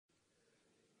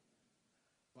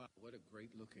Wow, what a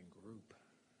great-looking group.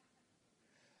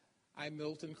 I'm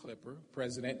Milton Clipper,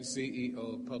 President and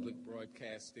CEO of Public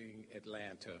Broadcasting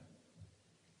Atlanta.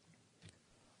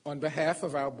 On behalf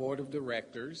of our Board of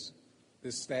Directors,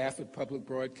 the staff at Public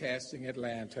Broadcasting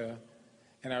Atlanta,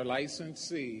 and our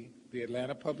licensee, the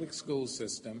Atlanta Public School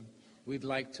System, we'd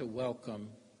like to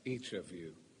welcome each of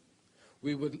you.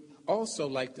 We would also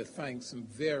like to thank some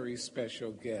very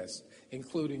special guests,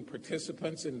 including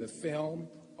participants in the film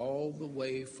all the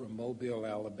way from Mobile,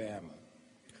 Alabama,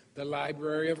 the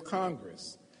Library of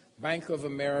Congress, Bank of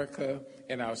America,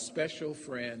 and our special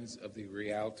friends of the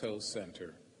Rialto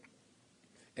Center.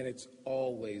 And it's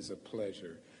always a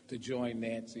pleasure to join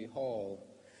Nancy Hall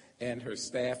and her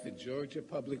staff at Georgia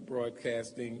Public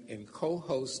Broadcasting in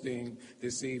co-hosting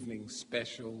this evening's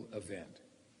special event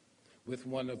with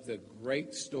one of the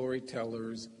great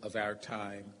storytellers of our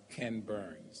time, Ken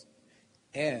Burns,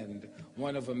 and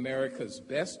one of America's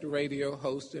best radio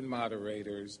hosts and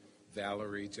moderators,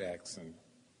 Valerie Jackson.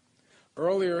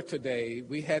 Earlier today,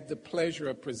 we had the pleasure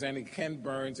of presenting Ken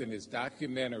Burns and his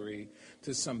documentary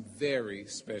to some very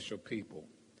special people,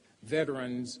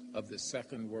 veterans of the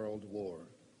Second World War.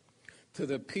 To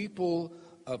the people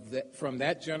from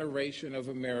that generation of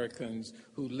Americans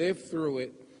who lived through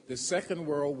it, the Second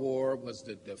World War was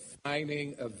the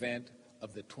defining event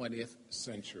of the 20th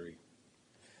century.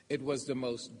 It was the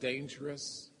most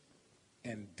dangerous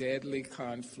and deadly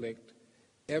conflict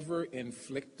ever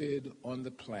inflicted on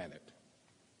the planet.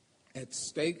 At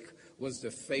stake was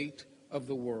the fate of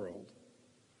the world.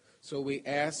 So we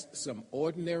asked some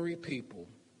ordinary people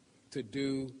to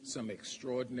do some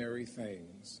extraordinary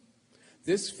things.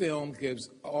 This film gives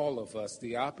all of us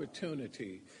the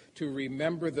opportunity to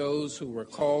remember those who were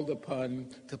called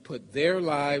upon to put their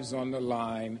lives on the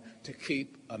line to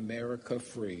keep America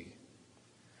free.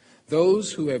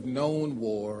 Those who have known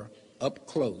war up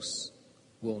close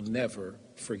will never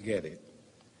forget it.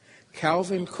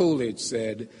 Calvin Coolidge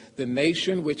said, "The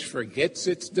nation which forgets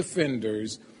its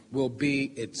defenders will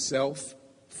be itself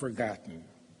forgotten."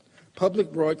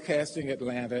 Public Broadcasting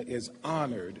Atlanta is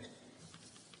honored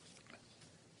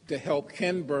to help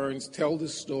Ken Burns tell the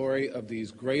story of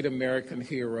these great American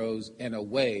heroes in a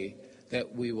way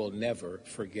that we will never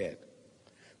forget.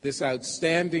 This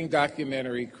outstanding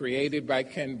documentary created by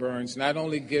Ken Burns not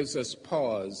only gives us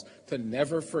pause to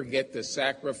never forget the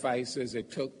sacrifices it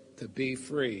took to be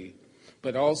free,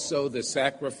 but also the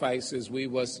sacrifices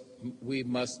we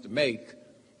must make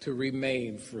to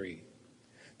remain free.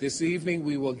 This evening,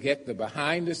 we will get the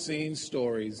behind-the-scenes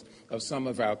stories of some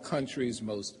of our country's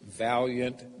most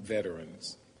valiant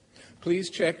veterans. Please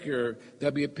check your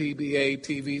WPBA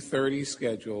TV 30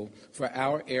 schedule for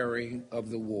our airing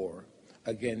of the war.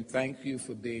 Again, thank you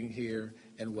for being here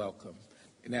and welcome.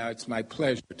 Now, it's my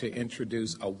pleasure to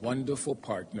introduce a wonderful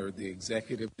partner, the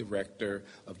Executive Director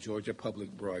of Georgia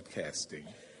Public Broadcasting.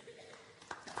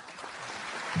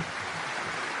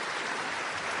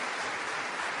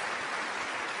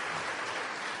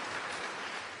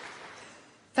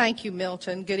 Thank you,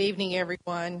 Milton. Good evening,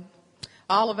 everyone.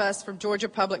 All of us from Georgia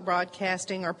Public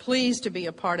Broadcasting are pleased to be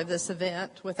a part of this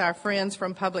event with our friends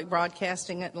from Public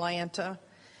Broadcasting Atlanta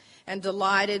and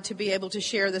delighted to be able to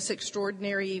share this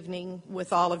extraordinary evening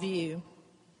with all of you.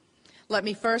 Let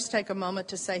me first take a moment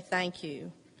to say thank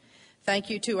you. Thank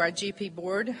you to our GP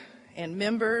board and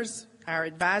members, our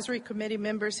advisory committee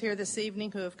members here this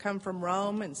evening who have come from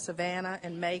Rome and Savannah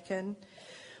and Macon.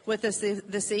 With us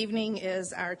this evening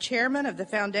is our chairman of the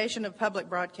Foundation of Public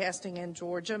Broadcasting in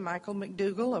Georgia, Michael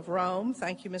McDougall of Rome.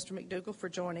 Thank you, Mr. McDougall, for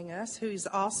joining us, who's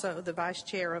also the vice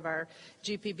chair of our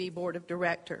GPB Board of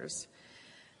Directors.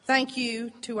 Thank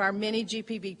you to our many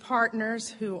GPB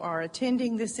partners who are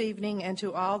attending this evening and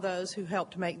to all those who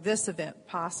helped make this event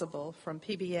possible from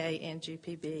PBA and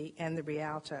GPB and the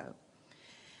Rialto.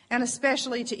 And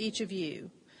especially to each of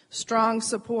you, strong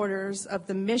supporters of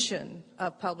the mission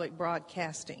of public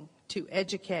broadcasting to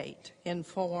educate,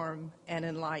 inform, and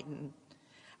enlighten.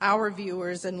 Our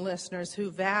viewers and listeners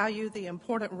who value the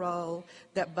important role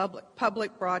that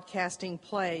public broadcasting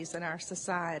plays in our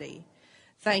society.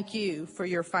 Thank you for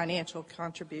your financial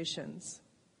contributions.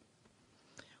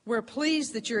 We're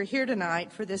pleased that you're here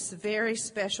tonight for this very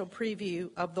special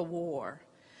preview of the war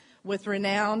with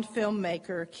renowned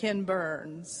filmmaker Ken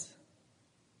Burns,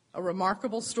 a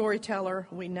remarkable storyteller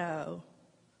we know.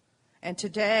 And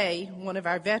today, one of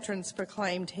our veterans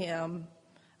proclaimed him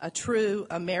a true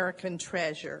American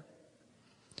treasure.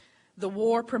 The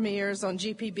war premieres on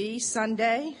GPB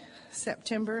Sunday,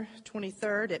 September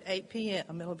 23rd at 8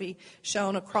 p.m. It'll be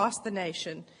shown across the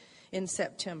nation in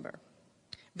September.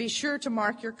 Be sure to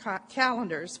mark your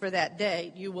calendars for that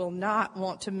date. You will not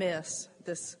want to miss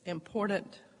this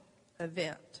important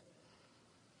event.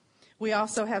 We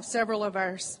also have several of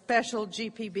our special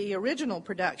GPB original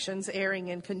productions airing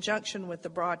in conjunction with the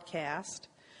broadcast.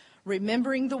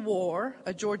 Remembering the War,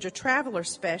 a Georgia Traveler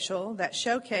special that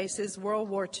showcases World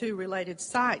War II related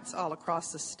sites all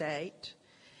across the state.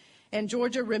 And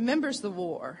Georgia Remembers the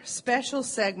War, special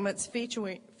segments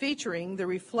featuring the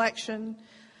reflections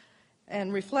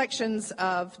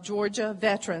of Georgia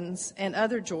veterans and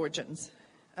other Georgians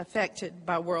affected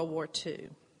by World War II.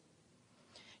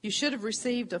 You should have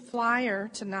received a flyer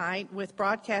tonight with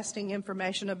broadcasting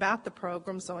information about the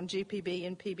programs on GPB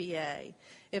and PBA.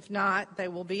 If not, they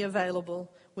will be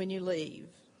available when you leave.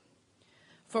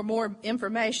 For more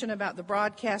information about the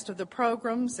broadcast of the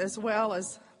programs, as well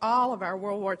as all of our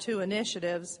World War II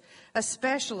initiatives,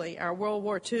 especially our World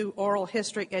War II Oral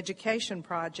History Education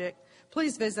Project,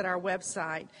 please visit our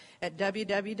website at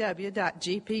www.gpb.org.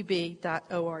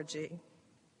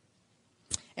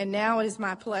 And now it is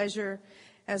my pleasure,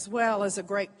 as well as a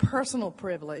great personal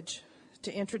privilege,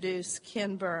 to introduce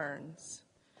Ken Burns.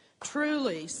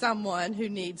 Truly someone who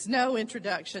needs no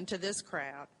introduction to this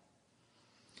crowd.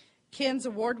 Ken's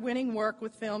award-winning work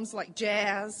with films like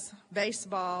Jazz,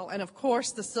 Baseball, and of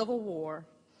course the Civil War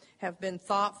have been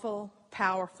thoughtful,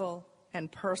 powerful,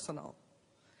 and personal.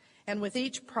 And with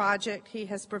each project, he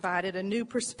has provided a new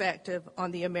perspective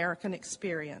on the American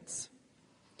experience.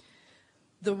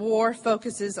 The war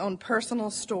focuses on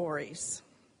personal stories,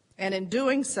 and in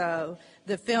doing so,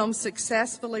 the film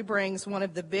successfully brings one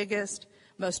of the biggest,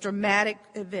 most dramatic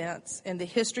events in the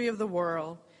history of the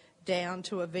world down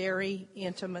to a very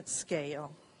intimate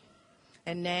scale.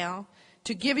 And now,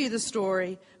 to give you the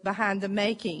story behind the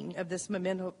making of this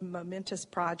momentous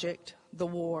project, The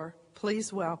War,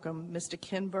 please welcome Mr.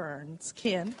 Ken Burns.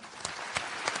 Ken.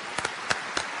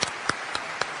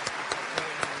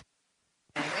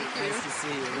 Thank you. Nice to see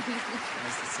you.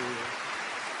 Nice to see you.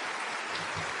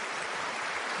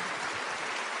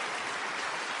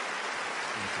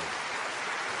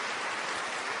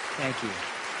 Thank you.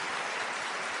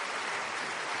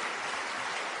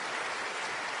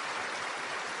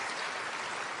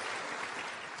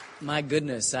 My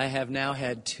goodness, I have now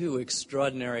had 2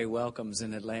 extraordinary welcomes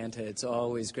in Atlanta. It's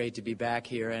always great to be back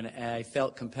here, and I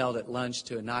felt compelled at lunch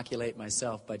to inoculate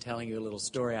myself by telling you a little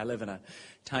story. I live in a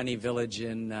tiny village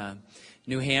in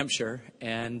New Hampshire,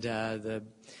 and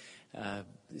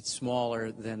it's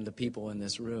smaller than the people in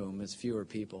this room. It's fewer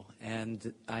people.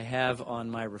 And I have on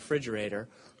my refrigerator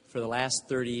for the last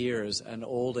 30 years an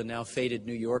old and now faded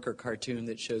New Yorker cartoon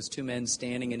that shows 2 men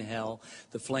standing in hell,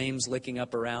 the flames licking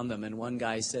up around them, and one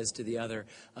guy says to the other,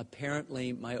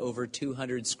 "Apparently my over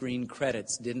 200 screen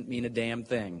credits didn't mean a damn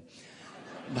thing."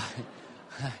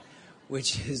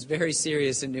 Which is very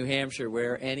serious in New Hampshire,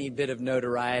 where any bit of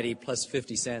notoriety plus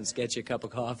 50 cents gets you a cup of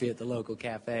coffee at the local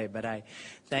cafe. But I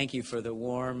thank you for the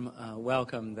warm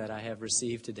welcome that I have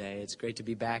received today. It's great to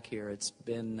be back here. It's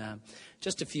been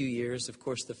just a few years. Of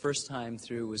course, the first time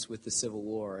through was with the Civil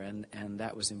War, and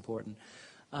that was important.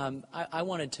 I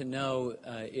wanted to know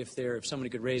if somebody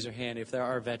could raise their hand, if there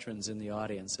are veterans in the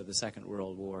audience of the Second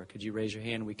World War. Could you raise your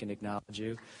hand? We can acknowledge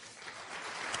you.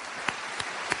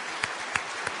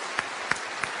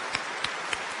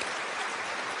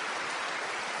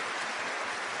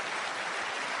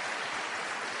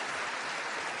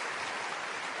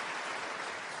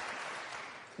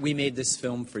 We made this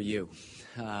film for you.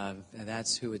 And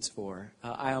that's who it's for.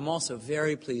 I am also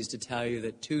very pleased to tell you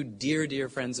that 2 dear, dear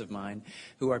friends of mine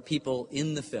who are people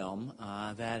in the film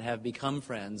that have become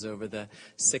friends over the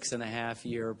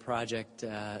 6.5-year project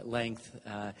length.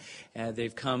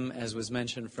 They've come, as was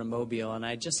mentioned, from Mobile. And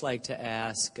I'd just like to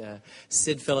ask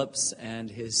Sid Phillips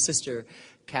and his sister,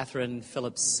 Catherine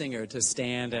Phillips Singer, to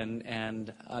stand,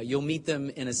 and you'll meet them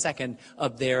in a second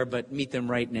up there, but meet them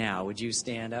right now. Would you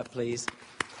stand up, please?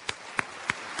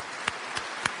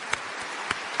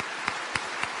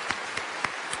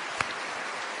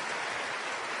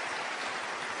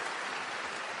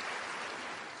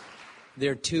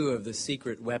 They're 2 of the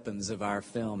secret weapons of our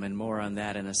film, and more on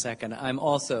that in a second. I'm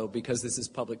also, because this is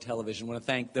public television, want to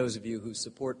thank those of you who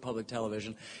support public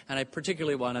television, and I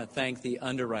particularly want to thank the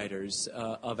underwriters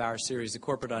of our series, the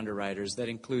corporate underwriters, that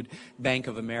include Bank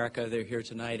of America. They're here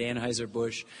tonight,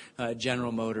 Anheuser-Busch,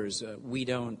 General Motors. We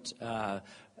don't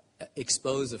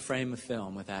expose a frame of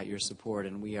film without your support,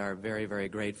 and we are very, very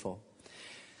grateful.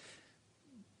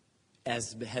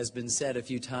 As has been said a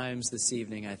few times this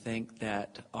evening, I think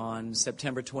that on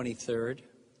September 23rd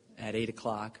at 8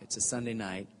 o'clock, it's a Sunday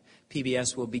night,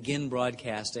 PBS will begin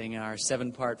broadcasting our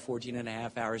 7-part,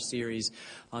 14.5-hour series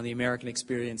on the American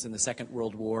experience in the Second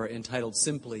World War, entitled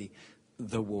simply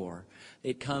the war.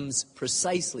 It comes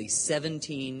precisely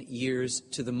 17 years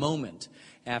to the moment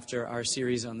after our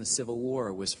series on the Civil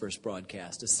War was first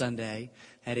broadcast, a Sunday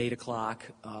at 8 o'clock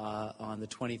on the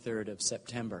 23rd of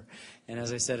September. And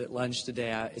as I said at lunch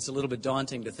today, it's a little bit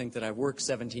daunting to think that I've worked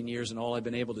 17 years and all I've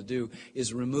been able to do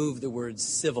is remove the word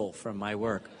civil from my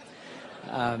work.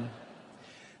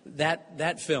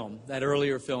 That film, that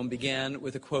earlier film, began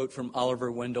with a quote from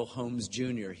Oliver Wendell Holmes,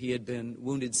 Jr. He had been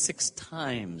wounded 6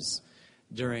 times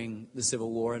during the Civil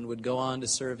War and would go on to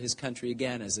serve his country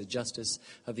again as a Justice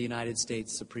of the United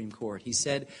States Supreme Court. He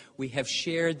said, "We have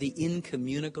shared the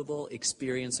incommunicable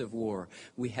experience of war.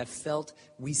 We have felt,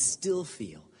 we still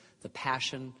feel, the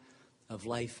passion of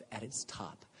life at its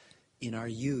top. In our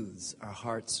youths, our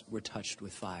hearts were touched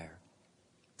with fire."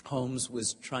 Holmes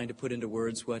was trying to put into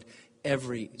words what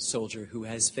every soldier who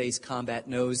has faced combat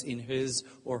knows in his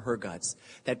or her guts,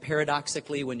 that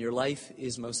paradoxically, when your life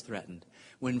is most threatened,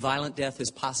 when violent death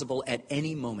is possible at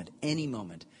any moment,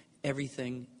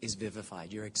 everything is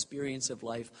vivified. Your experience of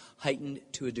life heightened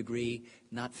to a degree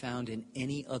not found in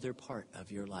any other part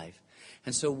of your life.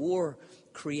 And so war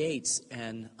creates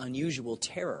an unusual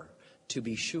terror, to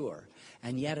be sure,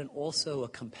 and yet also a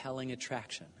compelling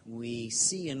attraction. We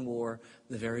see in war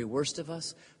the very worst of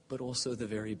us, but also the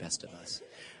very best of us.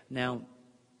 Now,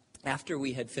 after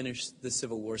we had finished the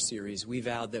Civil War series, we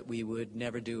vowed that we would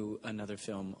never do another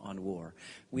film on war.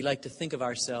 We like to think of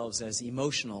ourselves as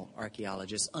emotional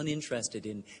archaeologists, uninterested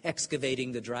in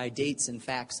excavating the dry dates and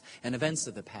facts and events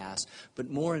of the past, but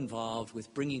more involved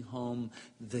with bringing home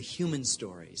the human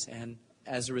stories. And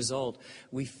as a result,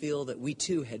 we feel that we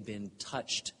too had been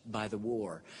touched by the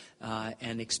war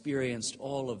and experienced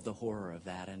all of the horror of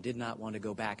that and did not want to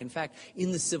go back. In fact,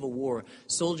 in the Civil War,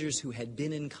 soldiers who had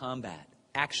been in combat,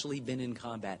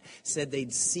 said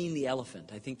they'd seen the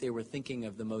elephant. I think they were thinking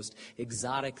of the most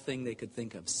exotic thing they could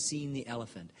think of, seen the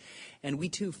elephant. And we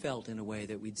too felt in a way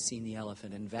that we'd seen the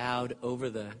elephant and vowed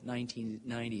over the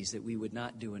 1990s that we would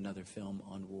not do another film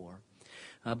on war.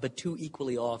 But 2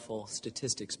 equally awful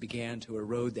statistics began to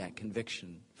erode that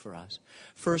conviction for us.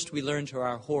 First, we learned to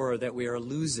our horror that we are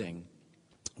losing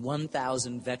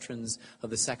 1,000 veterans of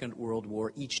the Second World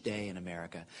War each day in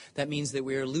America. That means that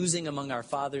we are losing among our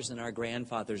fathers and our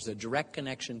grandfathers a direct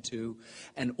connection to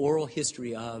an oral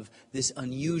history of this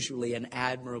unusually and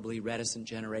admirably reticent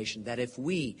generation. That if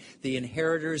we, the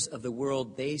inheritors of the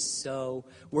world they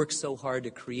worked so hard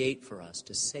to create for us,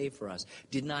 to save for us,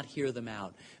 did not hear them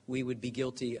out, we would be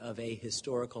guilty of a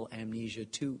historical amnesia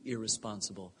too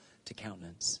irresponsible to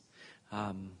countenance.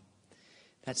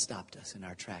 That stopped us in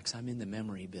our tracks. I'm in the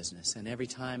memory business, and every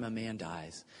time a man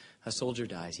dies, a soldier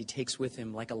dies, he takes with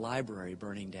him, like a library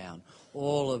burning down,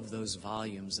 all of those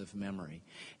volumes of memory.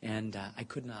 And I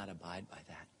could not abide by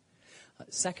that.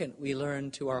 Second, we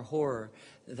learned to our horror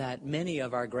that many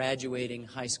of our graduating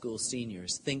high school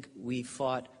seniors think we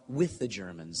fought with the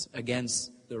Germans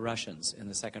against the Russians in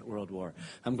the Second World War.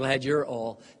 I'm glad you're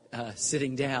all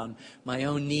sitting down. My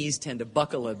own knees tend to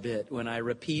buckle a bit when I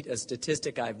repeat a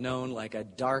statistic I've known like a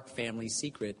dark family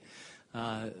secret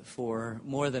for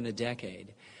more than a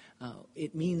decade.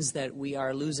 It means that we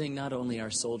are losing not only our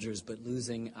soldiers, but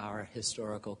losing our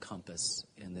historical compass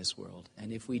in this world.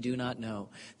 And if we do not know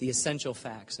the essential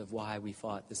facts of why we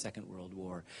fought the Second World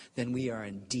War, then we are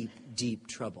in deep, deep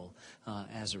trouble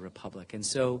as a republic. And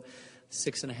so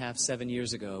 6.5, 7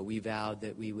 years ago, we vowed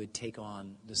that we would take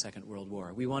on the Second World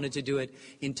War. We wanted to do it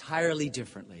entirely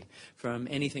differently from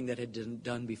anything that had been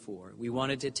done before. We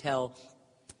wanted to tell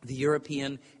the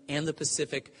European and the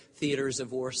Pacific theaters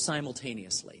of war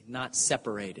simultaneously, not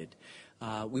separated.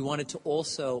 We wanted to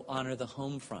also honor the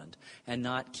home front and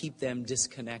not keep them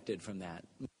disconnected from that.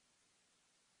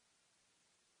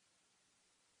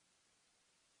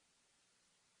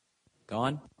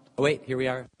 Gone? Oh, wait, here we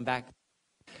are. I'm back.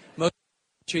 Most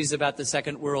countries about the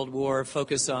Second World War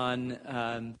focus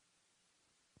on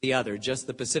the other, just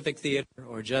the Pacific theater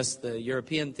or just the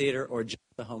European theater or just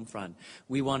the home front.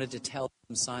 We wanted to tell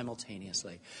them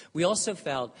simultaneously. We also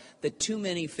felt that too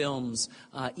many films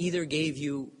either gave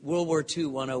you World War II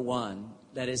 101,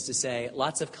 that is to say,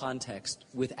 lots of context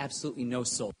with absolutely no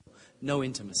soul, no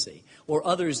intimacy, or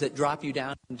others that drop you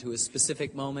down into a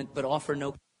specific moment but offer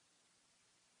no.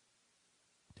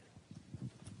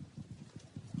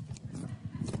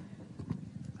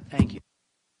 Thank you.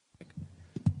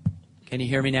 Can you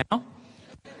hear me now?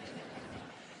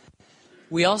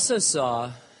 We also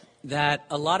saw that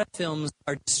a lot of films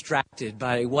are distracted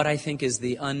by what I think is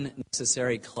the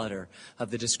unnecessary clutter of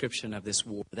the description of this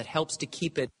war that helps to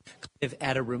keep it kind of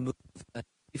at a remove, a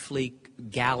briefly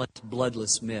gallant,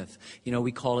 bloodless myth. You know,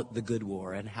 we call it the good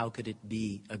war, and how could it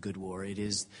be a good war? It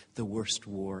is the worst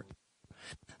war.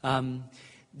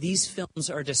 These films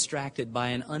are distracted by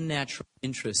an unnatural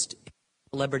interest in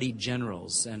celebrity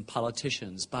generals and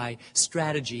politicians, by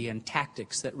strategy and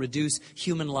tactics that reduce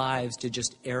human lives to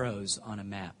just arrows on a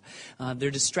map.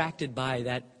 They're distracted by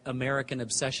that American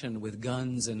obsession with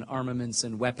guns and armaments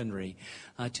and weaponry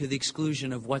to the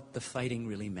exclusion of what the fighting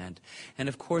really meant. And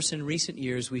of course, in recent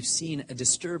years, we've seen a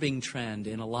disturbing trend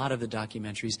in a lot of the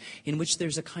documentaries in which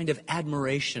there's a kind of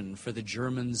admiration for the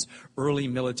Germans' early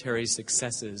military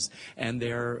successes and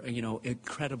their,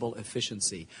 incredible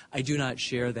efficiency. I do not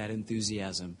share that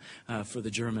enthusiasm for the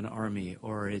German army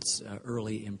or its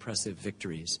early impressive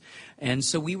victories. And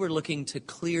so we were looking to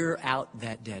clear out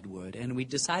that deadwood, and we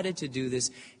decided to do this,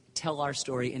 tell our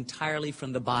story entirely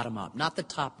from the bottom up, not the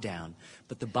top down,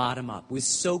 but the bottom up, with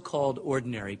so-called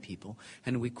ordinary people.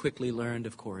 And we quickly learned,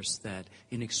 of course, that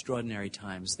in extraordinary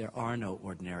times there are no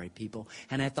ordinary people.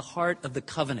 And at the heart of the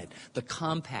covenant, the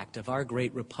compact of our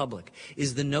great republic,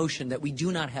 is the notion that we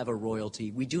do not have a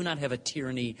royalty, we do not have a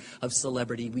tyranny of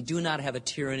celebrity, we do not have a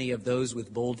tyranny of those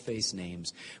with bold-faced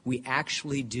names. We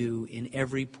actually do, in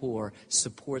every pore,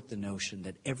 support the notion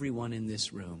that everyone in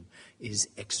this room is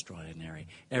extraordinary.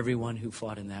 Everyone who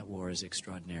fought in that war is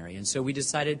extraordinary. And so we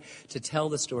decided to tell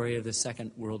the story of the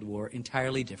Second World War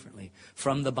entirely differently,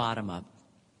 from the bottom up,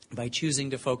 by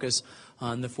choosing to focus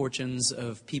on the fortunes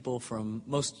of people from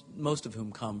most of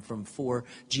whom come from 4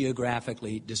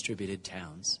 geographically distributed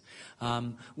towns.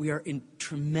 We are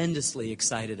tremendously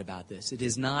excited about this. It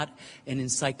is not an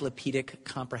encyclopedic,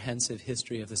 comprehensive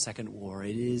history of the Second War.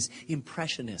 It is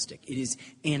impressionistic. It is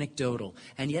anecdotal.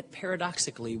 And yet,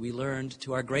 paradoxically, we learned,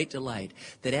 to our great delight,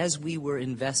 that as we were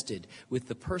invested with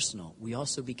the personal, we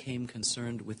also became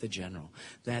concerned with the general,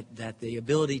 that the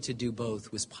ability to do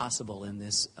both was possible in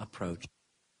this approach.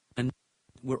 And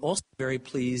we're also very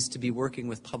pleased to be working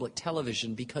with public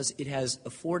television because it has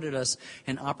afforded us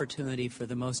an opportunity for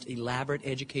the most elaborate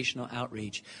educational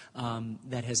outreach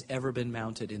that has ever been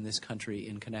mounted in this country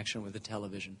in connection with a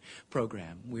television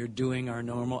program. We're doing our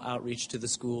normal outreach to the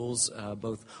schools,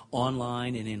 both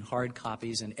online and in hard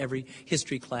copies, and every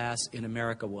history class in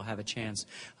America will have a chance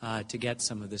to get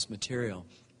some of this material.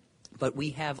 But we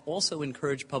have also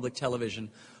encouraged public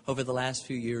television over the last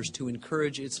few years to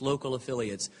encourage its local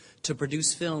affiliates to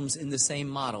produce films in the same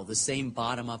model, the same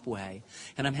bottom-up way.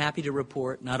 And I'm happy to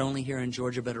report, not only here in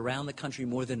Georgia, but around the country,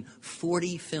 more than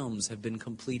 40 films have been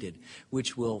completed,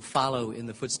 which will follow in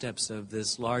the footsteps of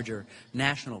this larger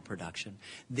national production.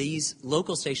 These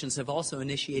local stations have also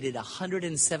initiated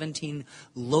 117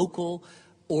 local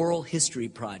oral history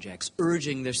projects,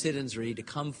 urging their citizenry to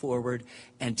come forward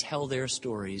and tell their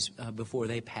stories before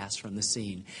they pass from the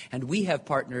scene. And we have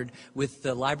partnered with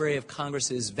the Library of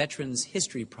Congress's Veterans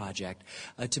History Project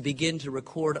to begin to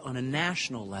record on a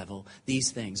national level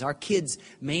these things. Our kids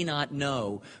may not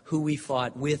know who we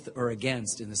fought with or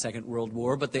against in the Second World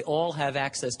War, but they all have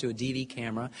access to a DV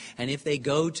camera, and if they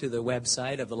go to the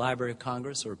website of the Library of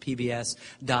Congress or pbs.org/the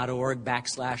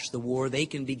war, they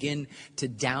can begin to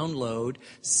download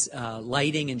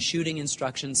lighting and shooting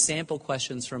instructions, sample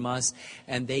questions from us,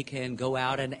 and they can go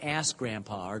out and ask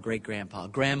Grandpa or Great-Grandpa,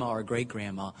 Grandma or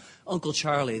Great-Grandma, Uncle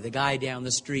Charlie, the guy down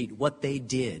the street, what they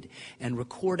did, and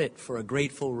record it for a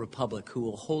grateful republic who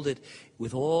will hold it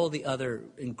with all the other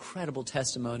incredible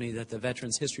testimony that the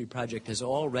Veterans History Project has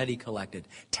already collected,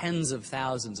 tens of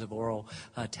thousands of oral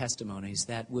testimonies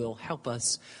that will help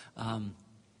us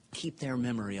keep their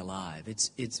memory alive.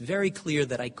 It's very clear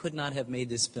that I could not have made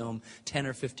this film 10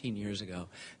 or 15 years ago.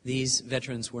 These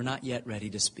veterans were not yet ready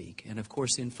to speak. And of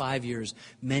course, in 5 years,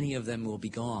 many of them will be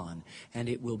gone, and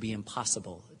it will be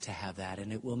impossible to have that.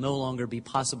 And it will no longer be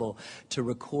possible to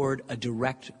record a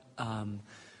direct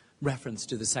reference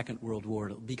to the Second World War.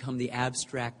 It will become the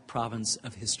abstract province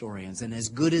of historians. And as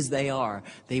good as they are,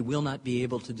 they will not be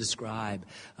able to describe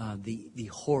the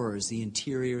horrors, the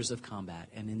interiors of combat.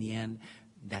 And in the end,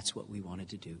 that's what we wanted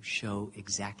to do, show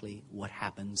exactly what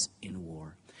happens in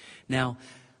war. Now,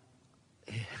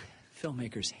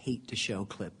 filmmakers hate to show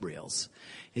clip reels.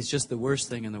 It's just the worst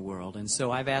thing in the world. And so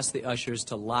I've asked the ushers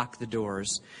to lock the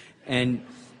doors, and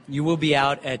you will be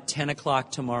out at 10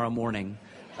 o'clock tomorrow morning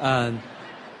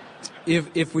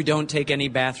if we don't take any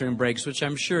bathroom breaks, which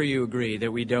I'm sure you agree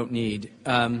that we don't need.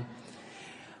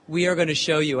 We are going to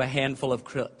show you a handful of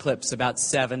clips, about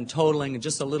 7, totaling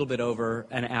just a little bit over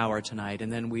an hour tonight,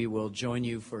 and then we will join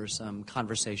you for some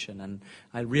conversation, and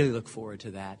I really look forward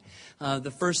to that. The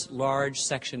first large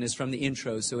section is from the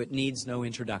intro, so it needs no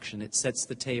introduction. It sets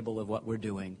the table of what we're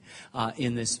doing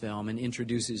in this film and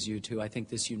introduces you to, I think,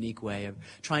 this unique way of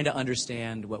trying to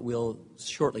understand what we'll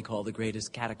shortly call the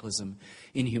greatest cataclysm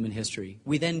in human history.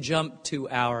 We then jump to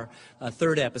our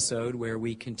third episode, where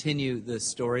we continue the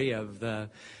story of the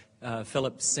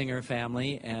Philip Singer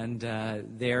family and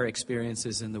their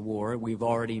experiences in the war. We've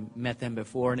already met them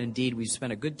before, and indeed we've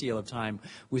spent a good deal of time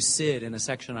with Sid in a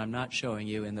section I'm not showing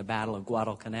you in the Battle of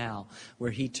Guadalcanal,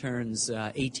 where he turns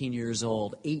 18 years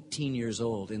old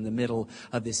in the middle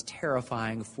of this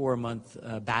terrifying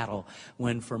 4-month battle,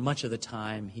 when for much of the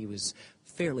time he was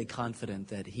fairly confident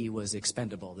that he was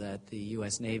expendable, that the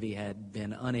U.S. Navy had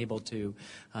been unable to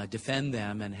defend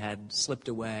them and had slipped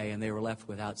away, and they were left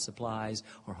without supplies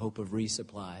or hope of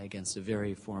resupply against a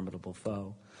very formidable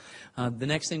foe. The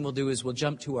next thing we'll do is we'll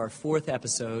jump to our fourth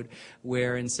episode,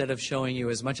 where instead of showing you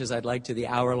as much as I'd like to the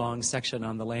hour-long section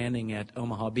on the landing at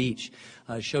Omaha Beach,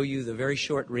 show you the very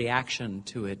short reaction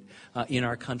to it in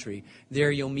our country. There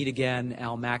you'll meet again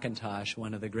Al McIntosh,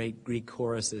 one of the great Greek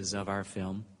choruses of our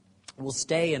film. We'll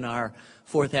stay in our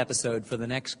fourth episode for the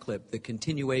next clip, the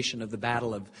continuation of the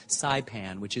Battle of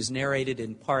Saipan, which is narrated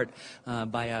in part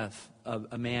by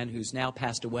a man who's now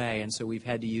passed away, and so we've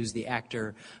had to use the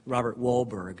actor Robert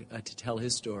Wahlberg to tell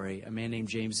his story, a man named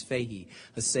James Fahey,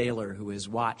 a sailor who has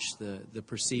watched the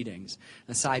proceedings.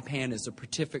 Now, Saipan is a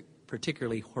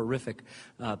particularly horrific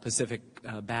Pacific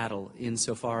battle,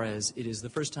 insofar as it is the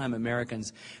first time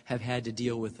Americans have had to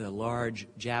deal with a large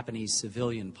Japanese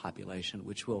civilian population,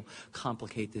 which will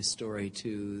complicate this story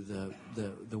to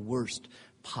the worst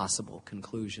possible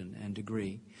conclusion and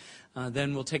degree.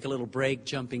 Then we'll take a little break,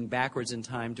 jumping backwards in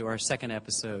time to our second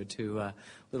episode, to a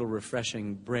little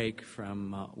refreshing break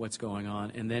from what's going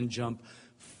on, and then jump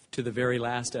to the very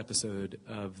last episode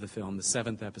of the film, the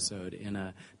seventh episode,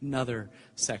 in another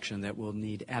section that will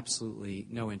need absolutely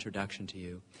no introduction to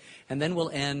you. And then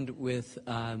we'll end with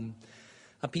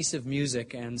a piece of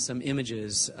music and some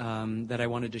images that I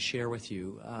wanted to share with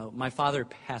you. My father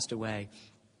passed away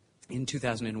in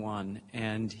 2001,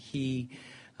 and he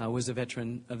was a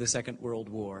veteran of the Second World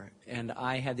War, and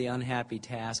I had the unhappy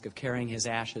task of carrying his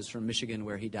ashes from Michigan,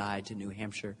 where he died, to New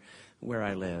Hampshire, where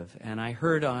I live. And I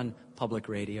heard on public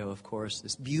radio, of course,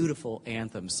 this beautiful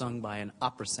anthem sung by an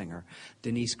opera singer,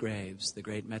 Denise Graves, the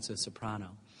great mezzo-soprano.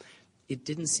 It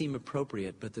didn't seem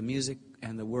appropriate, but the music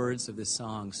and the words of this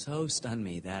song so stunned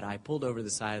me that I pulled over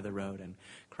the side of the road and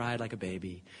cried like a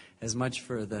baby, as much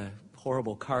for the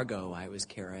horrible cargo I was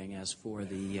carrying as for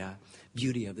the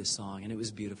beauty of this song, and it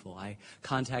was beautiful. I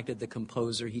contacted the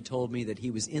composer. He told me that he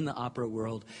was in the opera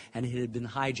world and it had been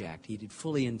hijacked. He had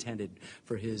fully intended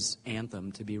for his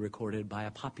anthem to be recorded by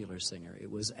a popular singer.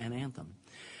 It was an anthem.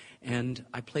 And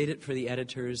I played it for the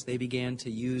editors. They began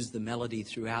to use the melody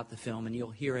throughout the film, and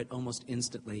you'll hear it almost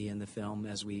instantly in the film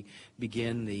as we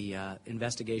begin the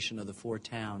investigation of the 4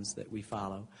 towns that we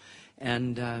follow.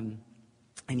 And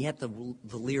yet the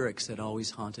lyrics had always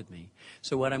haunted me.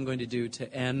 So what I'm going to do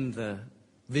to end the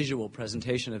visual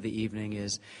presentation of the evening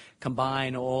is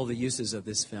combine all the uses of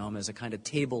this film as a kind of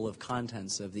table of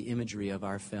contents of the imagery of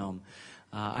our film.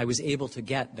 I was able to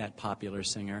get that popular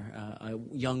singer, a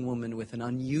young woman with an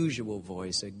unusual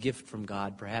voice, a gift from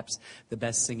God, perhaps the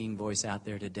best singing voice out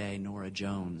there today, Norah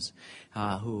Jones,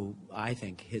 who I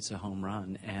think hits a home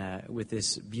run with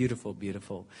this beautiful,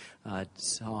 beautiful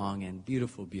song and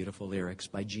beautiful, beautiful lyrics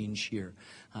by Gene Shear,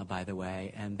 by the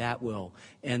way. And that will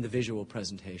end the visual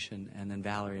presentation. And then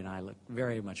Valerie and I look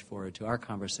very much forward to our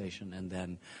conversation and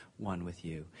then one with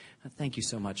you. Thank you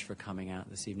so much for coming out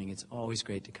this evening. It's always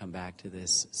great to come back to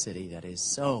this city that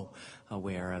is so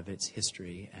aware of its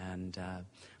history, and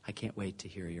I can't wait to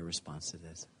hear your response to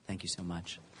this. Thank you so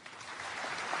much.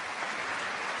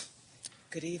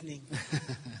 Good evening.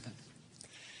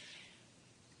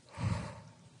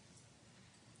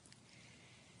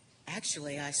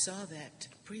 Actually, I saw that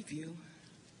preview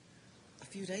a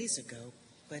few days ago,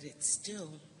 but it's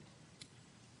still,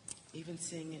 even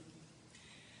seeing it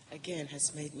again,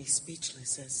 has made me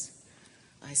speechless, as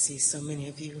I see so many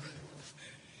of you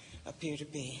appear to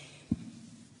be.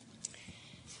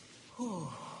 Whew.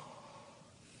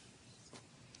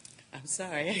 I'm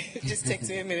sorry. It just takes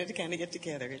me a minute to kind of get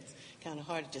together. It's kind of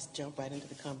hard to just jump right into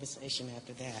the conversation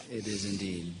after that. It is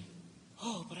indeed.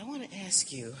 Oh, but I want to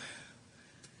ask you,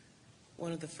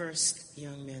 one of the first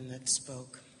young men that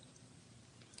spoke,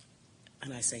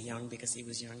 and I say young because he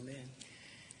was young then,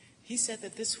 he said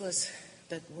that this was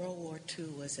that World War II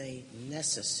was a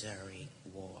necessary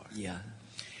war. Yeah.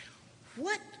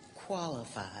 What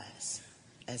qualifies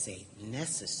as a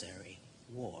necessary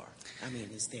war? I mean,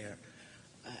 is there,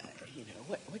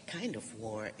 what kind of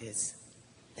war is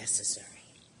necessary?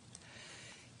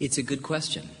 It's a good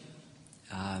question.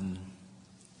 I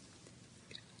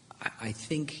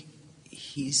think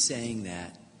he's saying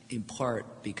that in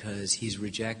part because he's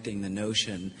rejecting the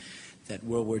notion that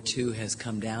World War II has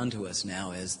come down to us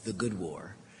now as the good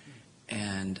war.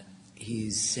 And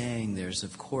he's saying there's,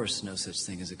 of course, no such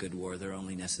thing as a good war. They're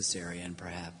only necessary and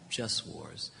perhaps just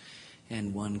wars.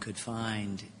 And one could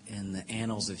find in the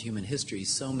annals of human history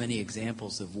so many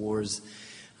examples of wars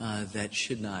that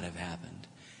should not have happened.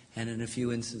 And in a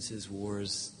few instances,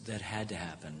 wars that had to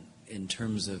happen in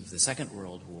terms of the Second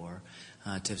World War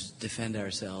to defend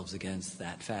ourselves against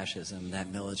that fascism, that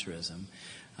militarism.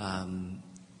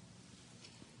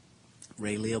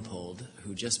 Ray Leopold,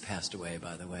 who just passed away,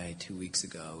 by the way, 2 weeks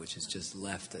ago, which has just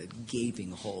left a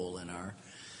gaping hole in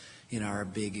our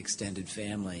big extended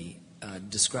family,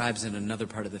 describes in another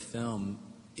part of the film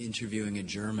interviewing a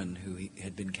German who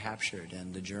had been captured,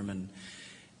 and the German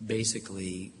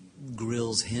basically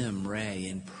grills him, Ray,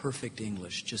 in perfect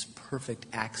English, just perfect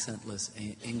accentless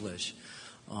English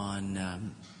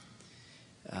on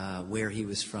where he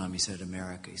was from. He said,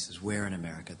 America. He says, where in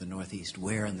America? The Northeast.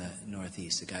 Where in the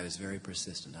Northeast? The guy was very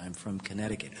persistent. I'm from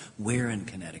Connecticut. Where in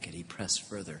Connecticut? He pressed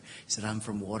further. He said, I'm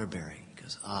from Waterbury. He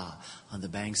goes, on the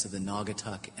banks of the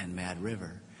Naugatuck and Mad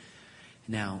River.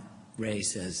 Now, Ray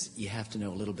says, you have to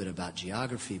know a little bit about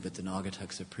geography, but the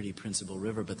Naugatuck's a pretty principal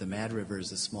river, but the Mad River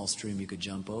is a small stream you could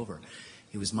jump over.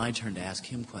 It was my turn to ask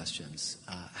him questions.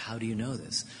 How do you know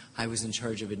this? I was in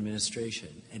charge of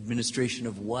administration. Administration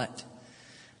of what?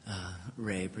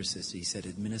 Ray persisted. He said,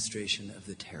 administration of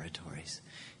the territories.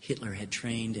 Hitler had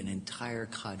trained an entire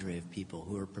cadre of people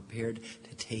who were prepared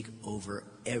to take over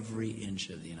every inch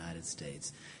of the United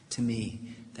States. To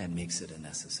me, that makes it a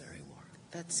necessary war.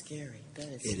 That's scary. That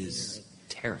is It scary. is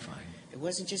terrifying. It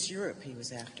wasn't just Europe he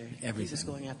was after. Everything. He was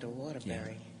going after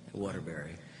Waterbury. Yeah,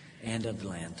 Waterbury. And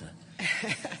Atlanta.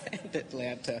 And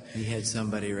Atlanta. He had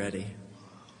somebody ready.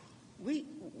 We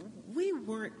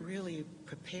weren't really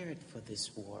prepared for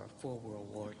this war, for World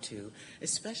War II,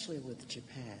 especially with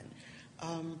Japan.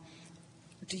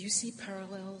 Do you see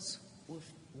parallels with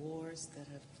wars that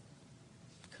have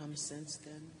come since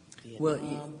then?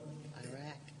 Vietnam,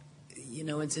 Iraq? You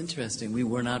know, it's interesting. We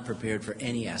were not prepared for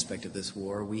any aspect of this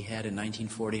war. We had in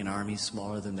 1940 an army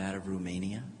smaller than that of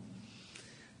Romania.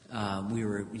 We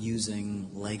were using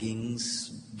leggings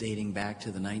dating back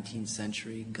to the 19th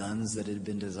century, guns that had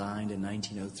been designed in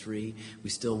 1903. We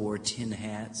still wore tin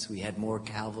hats. We had more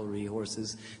cavalry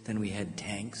horses than we had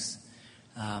tanks.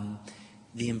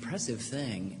 The impressive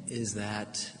thing is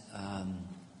that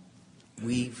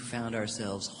we found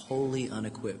ourselves wholly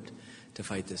unequipped to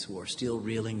fight this war, still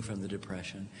reeling from the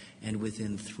Depression, and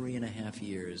within 3.5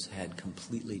 years had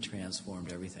completely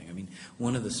transformed everything. I mean,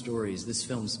 one of the stories, this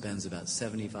film spends about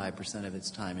 75% of its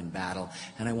time in battle,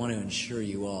 and I want to assure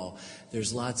you all,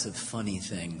 there's lots of funny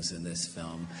things in this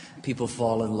film. People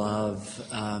fall in love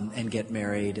and get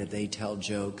married, and they tell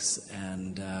jokes,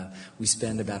 and we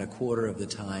spend about a quarter of the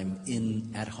time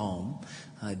at home,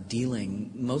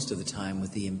 dealing most of the time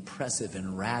with the impressive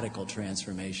and radical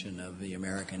transformation of the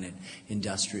American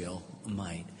industrial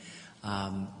might.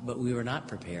 But we were not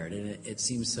prepared, and it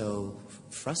seems so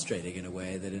frustrating in a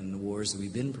way that in the wars that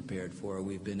we've been prepared for,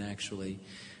 we've been actually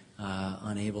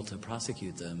unable to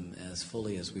prosecute them as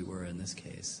fully as we were in this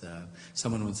case.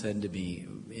 Someone once said to me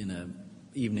in an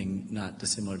evening not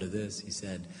dissimilar to this, he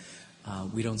said,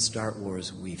 we don't start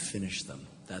wars, we finish them.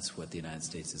 That's what the United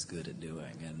States is good at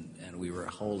doing, and we were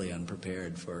wholly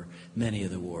unprepared for many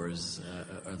of the wars,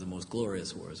 or the most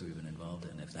glorious wars we've been involved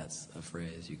in, if that's a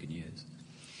phrase you can use.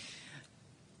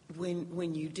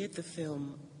 When you did the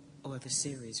film, or the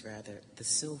series rather, The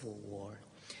Civil War,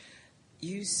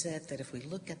 you said that if we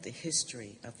look at the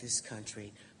history of this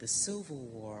country, the Civil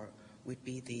War would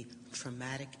be the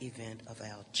traumatic event of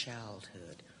our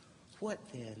childhood. What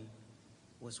then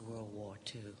was World War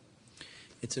II?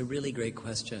 It's a really great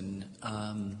question.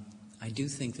 I do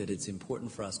think that it's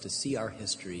important for us to see our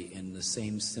history in the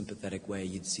same sympathetic way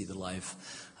you'd see the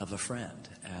life of a friend,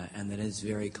 and that it's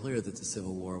very clear that the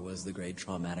Civil War was the great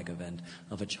traumatic event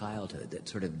of a childhood that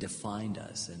sort of defined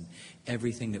us, and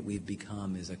everything that we've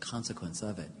become is a consequence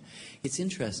of it. It's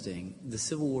interesting, the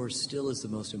Civil War still is the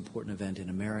most important event in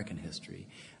American history,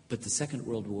 but the Second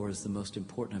World War is the most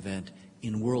important event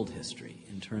in world history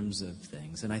in terms of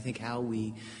things, and I think how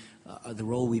the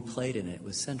role we played in it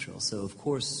was central. So, of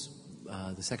course,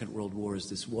 the Second World War is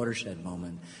this watershed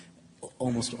moment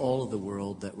almost all of the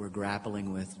world that we're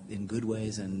grappling with in good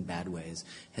ways and bad ways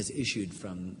has issued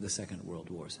from the Second World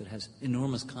War. So it has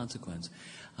enormous consequence.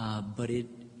 But it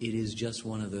is just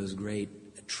one of those great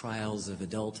trials of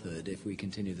adulthood, if we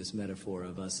continue this metaphor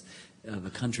of a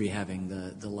country having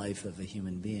the life of a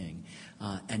human being,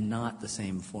 and not the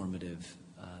same formative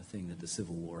thing that the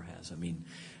Civil War has. I mean,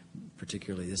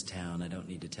 particularly this town, I don't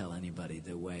need to tell anybody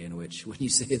the way in which, when you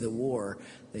say the war,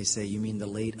 they say you mean the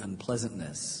late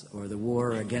unpleasantness, or the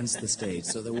war against the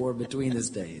states, or the war between the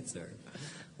states, or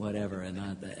whatever, and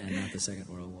not the Second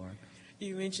World War.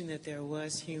 You mentioned that there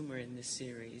was humor in this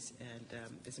series, and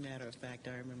as a matter of fact,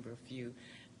 I remember a few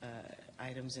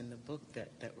items in the book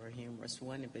that were humorous.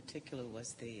 One in particular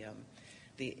was the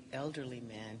elderly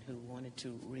man who wanted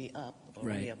to re-up or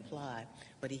reapply,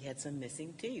 but he had some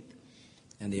missing teeth.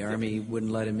 And the Army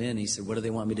wouldn't let him in. He said, "What do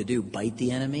they want me to do, bite the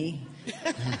enemy?"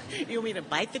 You want me to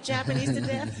bite the Japanese to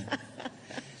death?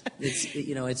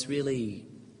 It's really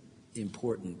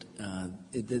important.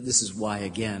 This is why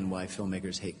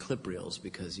filmmakers hate clip reels,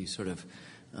 because you sort of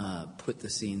put the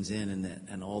scenes in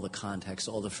and all the context,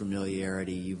 all the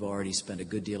familiarity. You've already spent a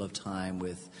good deal of time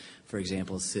with, for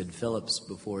example, Sid Phillips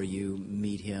before you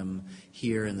meet him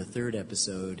here in the third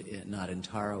episode, not in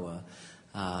Tarawa,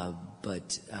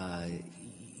 but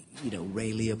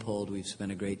Ray Leopold, we've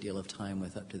spent a great deal of time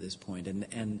with up to this point.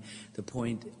 And the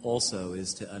point also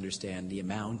is to understand the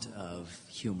amount of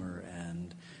humor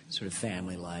and sort of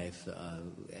family life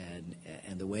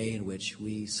and the way in which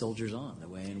we soldiers on, the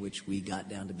way in which we got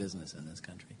down to business in this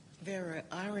country. There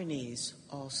are ironies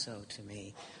also to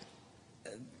me,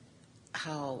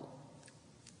 how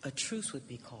a truce would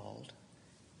be called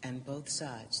and both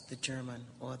sides, the German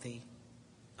or the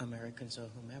Americans or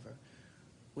whomever,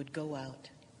 would go out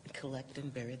and collect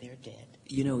and bury their dead.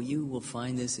 You will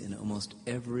find this in almost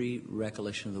every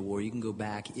recollection of the war. You can go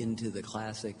back into the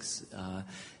classics,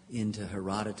 into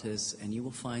Herodotus, and you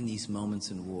will find these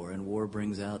moments in war. And war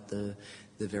brings out the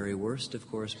very worst, of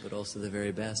course, but also the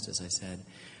very best, as I said,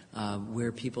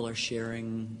 where people are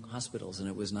sharing hospitals. And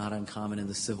it was not uncommon in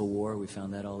the Civil War. We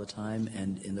found that all the time.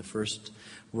 And in the First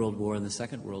World War and the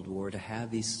Second World War, to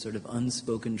have these sort of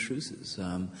unspoken truces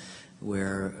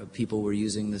where people were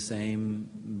using the same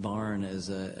barn as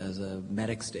a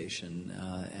medic station,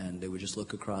 and they would just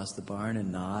look across the barn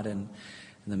and nod, and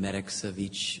the medics of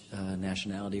each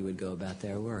nationality would go about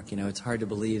their work. It's hard to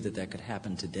believe that could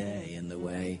happen today in the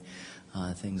way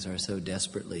things are so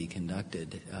desperately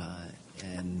conducted,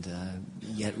 and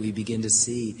yet we begin to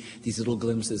see these little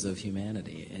glimpses of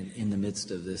humanity in the midst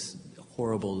of this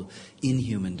horrible,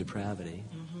 inhuman depravity.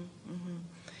 Mm-hmm, mm-hmm.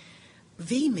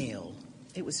 V-mail.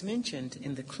 It was mentioned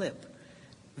in the clip.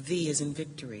 V as in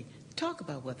victory. Talk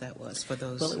about what that was for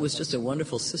those. Well, it was just a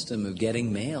wonderful system of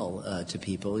getting mail to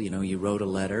people. You wrote a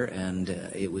letter, and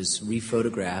it was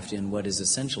rephotographed in what is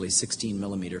essentially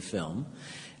 16-millimeter film,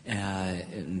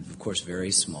 and of course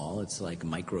very small. It's like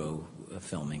micro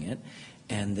filming it,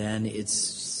 and then it's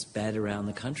sped around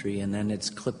the country, and then it's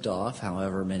clipped off,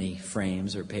 however many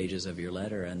frames or pages of your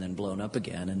letter, and then blown up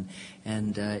again.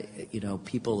 And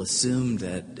people assumed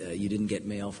that you didn't get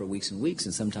mail for weeks and weeks,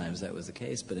 and sometimes that was the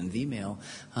case. But in V-mail,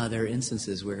 there are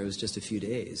instances where it was just a few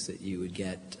days that you would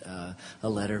get a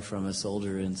letter from a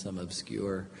soldier in some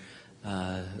obscure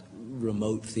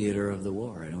remote theater of the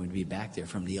war, and it would be back there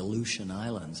from the Aleutian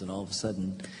Islands, and all of a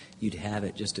sudden you'd have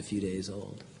it just a few days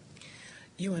old.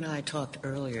 You and I talked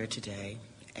earlier today,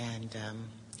 and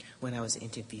when I was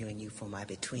interviewing you for my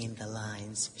Between the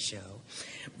Lines show,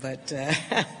 but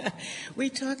we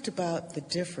talked about the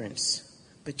difference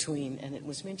between, and it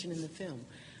was mentioned in the film,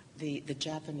 the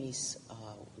Japanese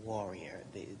warrior,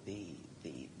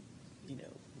 the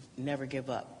never give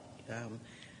up.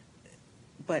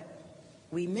 But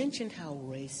we mentioned how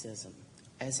racism,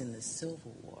 as in the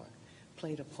Civil War,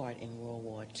 played a part in World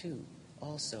War II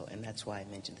also, and that's why I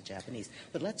mentioned the Japanese.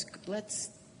 But let's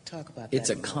talk about that. It's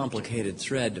a complicated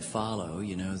thread to follow.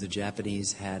 The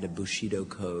Japanese had a Bushido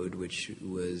code, which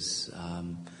was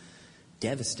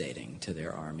devastating to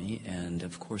their army, and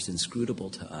of course inscrutable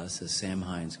to us, as Sam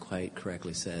Hines quite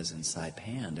correctly says in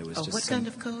Saipan. There was what kind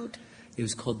of code? It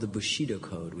was called the Bushido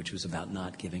Code, which was about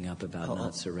not giving up, about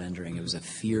not surrendering. It was a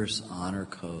fierce honor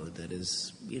code that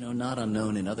is, not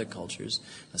unknown in other cultures,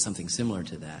 something similar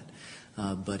to that.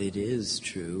 But it is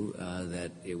true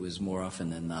that it was more often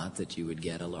than not that you would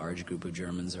get a large group of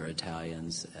Germans or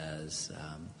Italians, as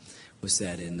was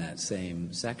said in that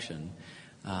same section,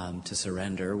 to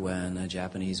surrender when a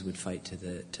Japanese would fight to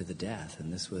the death.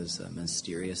 And this was a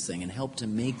mysterious thing and helped to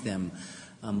make them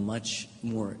a much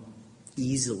more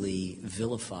easily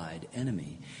vilified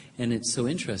enemy. And it's so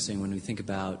interesting when we think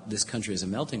about this country as a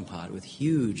melting pot with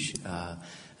huge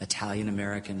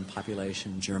Italian-American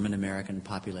population, German-American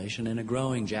population, and a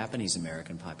growing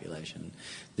Japanese-American population.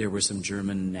 There were some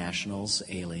German nationals,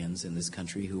 aliens in this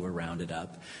country who were rounded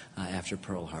up after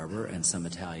Pearl Harbor, and some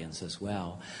Italians as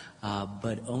well.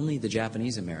 But only the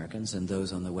Japanese-Americans and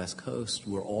those on the West Coast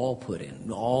were all put in.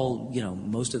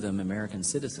 Most of them American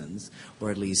citizens,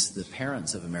 or at least the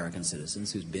parents of American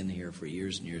citizens who's been here for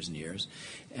years and years and years,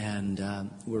 and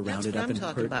were rounded up. That's what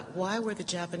I'm talking about. Why were the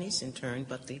Japanese interned,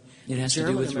 but the It has to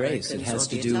do with race. It has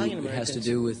to do. It has to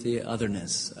do with the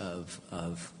otherness of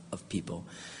people.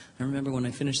 I remember when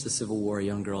I finished the Civil War, a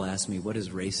young girl asked me, "What is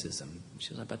racism?"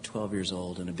 She was about 12 years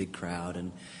old in a big crowd,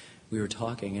 and we were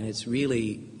talking, and it's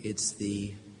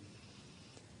the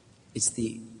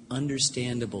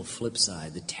understandable flip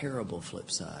side, the terrible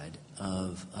flip side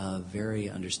of a very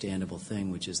understandable thing,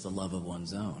 which is the love of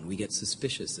one's own. We get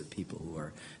suspicious of people who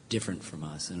are different from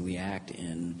us, and we act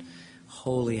in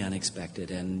wholly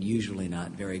unexpected and usually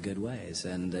not very good ways.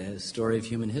 And the story of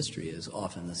human history is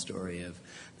often the story of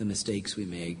the mistakes we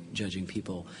make, judging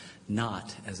people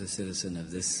not, as a citizen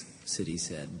of this city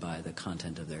said, by the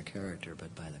content of their character,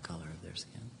 but by the color of their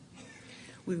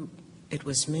skin. It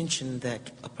was mentioned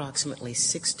that approximately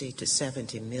 60 to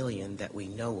 70 million that we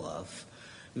know of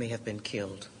may have been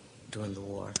killed during the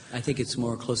war. I think it's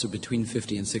more closer between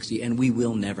 50 and 60, and we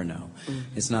will never know.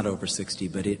 Mm-hmm. It's not over 60,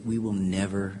 but we will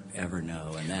never, ever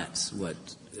know, and that's what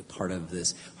part of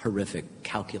this horrific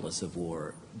calculus of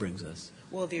war brings us.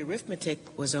 Well, the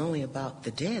arithmetic was only about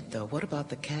the dead, though. What about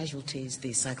the casualties,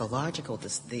 the psychological,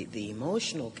 the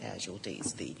emotional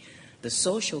casualties, the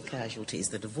social casualties,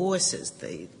 the divorces,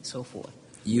 so forth?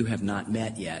 You have not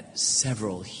met yet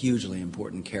several hugely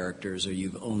important characters, or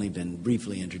you've only been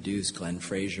briefly introduced. Glenn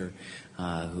Fraser,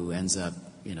 who ends up,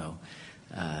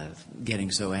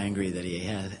 getting so angry that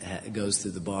he goes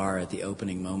through the bar at the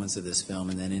opening moments of this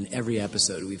film, and then in every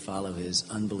episode we follow his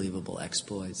unbelievable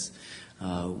exploits.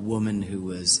 Woman who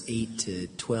was 8 to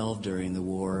 12 during the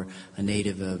war, a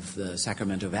native of the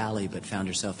Sacramento Valley, but found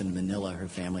herself in Manila. Her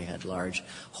family had large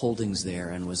holdings there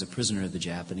and was a prisoner of the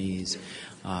Japanese,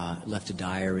 left a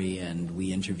diary, and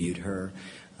we interviewed her.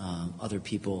 Other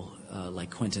people like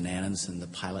Quentin Ananson, the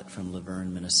pilot from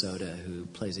Luverne, Minnesota, who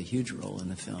plays a huge role in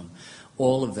the film.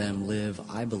 All of them live,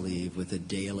 I believe, with a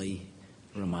daily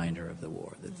reminder of the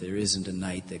war, that there isn't a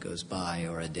night that goes by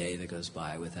or a day that goes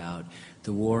by without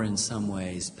the war in some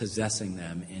ways possessing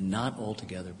them in not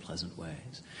altogether pleasant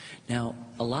ways. Now,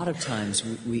 a lot of times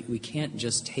we can't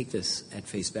just take this at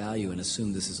face value and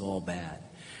assume this is all bad.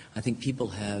 I think people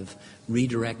have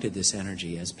redirected this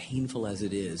energy, as painful as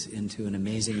it is, into an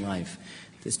amazing life.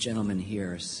 This gentleman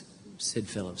here, Sid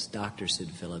Phillips, Dr. Sid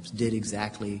Phillips, did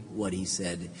exactly what he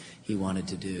said he wanted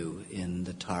to do in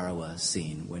the Tarawa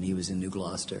scene when he was in New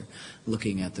Gloucester,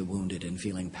 looking at the wounded and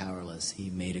feeling powerless.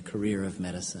 He made a career of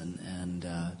medicine and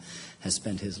has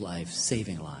spent his life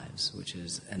saving lives, which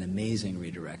is an amazing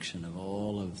redirection of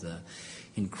all of the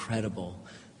incredible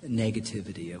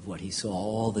negativity of what he saw,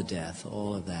 all the death,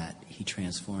 all of that. He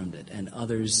transformed it. And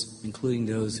others, including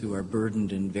those who are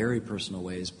burdened in very personal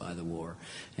ways by the war.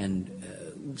 And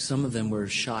some of them were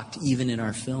shocked, even in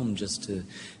our film, just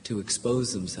to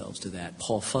expose themselves to that.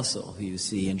 Paul Fussell, who you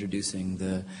see introducing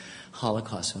the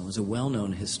Holocaust film, was a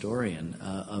well-known historian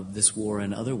of this war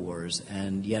and other wars,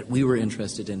 and yet we were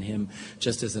interested in him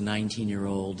just as a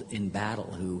 19-year-old in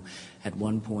battle who at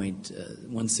one point,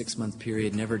 1 6-month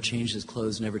period, never changed his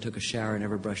clothes, never took a shower,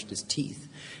 never brushed his teeth.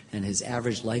 And his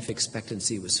average life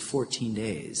expectancy was 14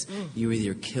 days. You were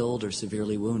either killed or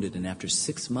severely wounded, and after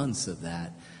 6 months of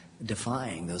that,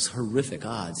 defying those horrific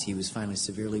odds, he was finally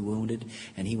severely wounded,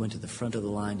 and he went to the front of the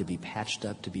line to be patched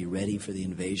up, to be ready for the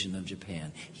invasion of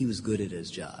Japan. He was good at his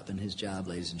job, and his job,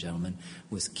 ladies and gentlemen,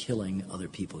 was killing other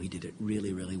people. He did it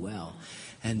really, really well.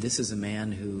 And this is a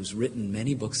man who's written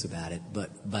many books about it,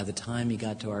 but by the time he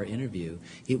got to our interview,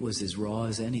 it was as raw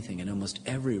as anything, and almost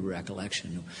every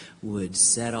recollection would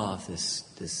set off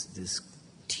this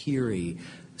teary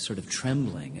sort of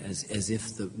trembling, as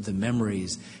if the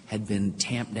memories had been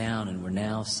tamped down and were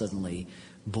now suddenly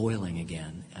boiling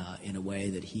again in a way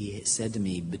that he said to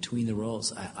me between the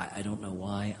roles, I don't know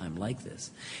why I'm like this.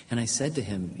 And I said to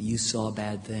him, you saw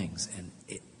bad things. And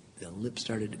the lip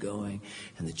started going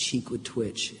and the cheek would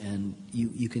twitch. And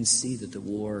you can see that the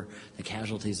war, the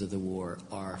casualties of the war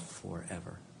are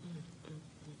forever.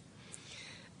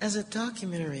 As a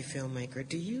documentary filmmaker,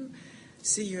 do you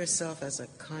see yourself as a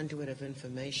conduit of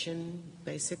information,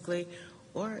 basically,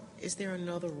 or is there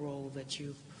another role that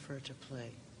you prefer to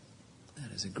play?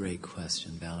 That is a great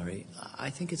question, Valerie. I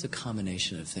think it's a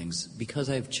combination of things. Because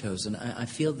I've chosen, I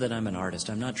feel that I'm an artist.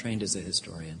 I'm not trained as a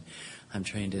historian. I'm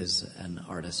trained as an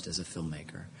artist, as a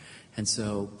filmmaker. And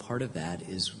so part of that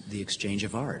is the exchange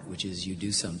of art, which is you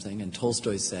do something. And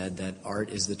Tolstoy said that art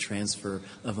is the transfer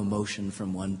of emotion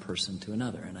from one person to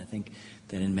another. And I think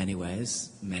that in many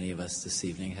ways, many of us this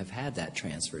evening have had that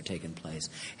transfer taken place.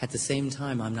 At the same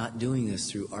time, I'm not doing this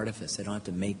through artifice. I don't have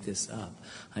to make this up.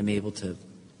 I'm able to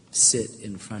sit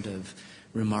in front of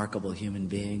remarkable human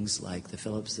beings like the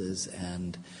Phillipses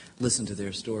and listen to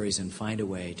their stories and find a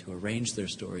way to arrange their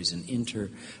stories and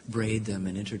interbraid them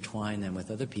and intertwine them with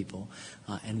other people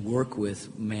and work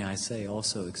with, may I say,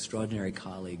 also extraordinary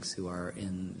colleagues who are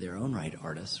in their own right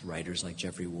artists, writers like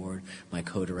Jeffrey Ward, my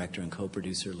co-director and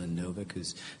co-producer Lynn Novick,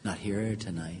 who's not here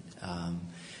tonight,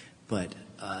 but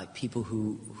people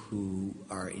who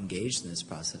are engaged in this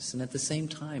process. And at the same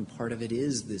time, part of it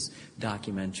is this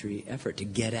documentary effort to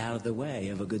get out of the way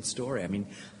of a good story. I mean,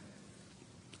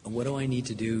 what do I need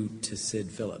to do to Sid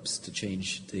Phillips to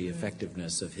change the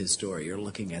effectiveness of his story? You're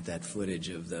looking at that footage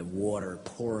of the water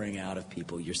pouring out of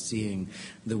people. You're seeing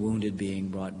the wounded being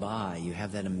brought by. You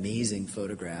have that amazing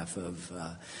photograph of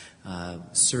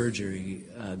surgery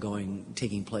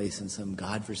taking place in some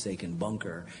godforsaken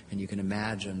bunker, and you can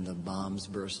imagine the bombs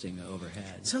bursting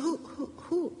overhead. So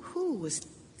who was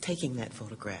taking that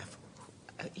photograph?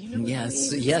 You know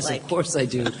yes, I mean? yes, like... of course I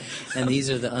do. And these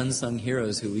are the unsung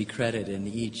heroes who we credit in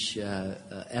each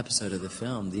episode of the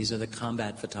film. These are the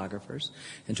combat photographers,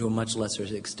 and to a much lesser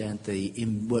extent,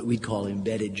 what we'd call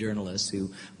embedded journalists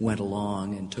who went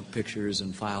along and took pictures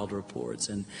and filed reports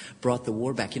and brought the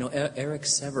war back. You know, Eric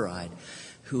Severide,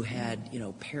 who had,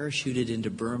 parachuted into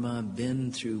Burma,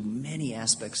 been through many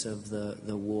aspects of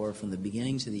the war from the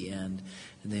beginning to the end,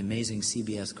 and the amazing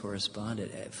CBS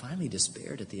correspondent finally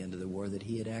despaired at the end of the war that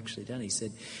he had actually done. He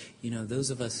said,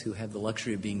 those of us who have the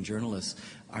luxury of being journalists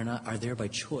are there by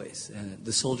choice, and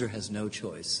the soldier has no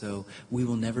choice, so we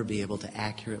will never be able to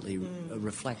accurately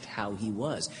reflect how he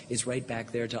was. It's right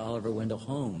back there to Oliver Wendell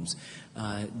Holmes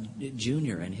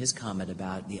Jr. and his comment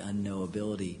about the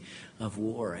unknowability of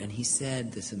war. And he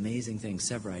said this amazing thing,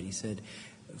 Severide, he said,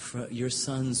 your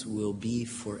sons will be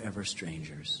forever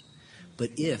strangers.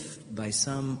 But if, by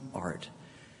some art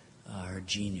or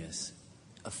genius,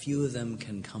 a few of them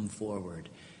can come forward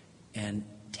and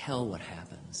tell what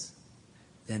happens,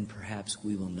 then perhaps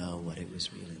we will know what it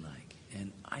was really like.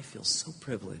 And I feel so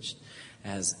privileged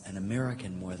as an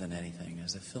American more than anything,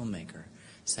 as a filmmaker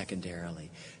secondarily,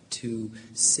 to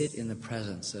sit in the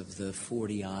presence of the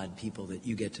 40-odd people that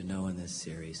you get to know in this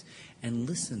series and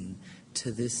listen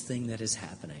to this thing that is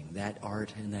happening, that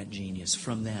art and that genius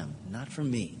from them, not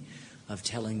from me, of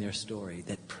telling their story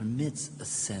that permits a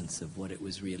sense of what it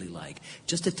was really like.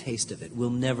 Just a taste of it. We'll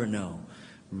never know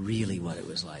really what it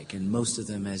was like. And most of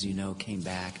them, as you know, came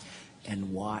back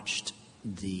and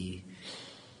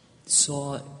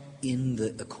saw in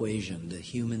the equation, the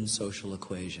human social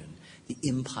equation, the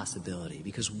impossibility.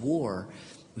 Because war,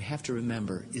 we have to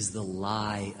remember, is the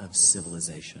lie of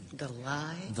civilization. The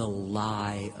lie? The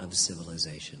lie of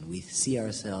civilization. We see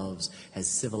ourselves as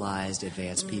civilized,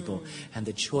 advanced people, and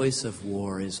the choice of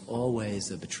war is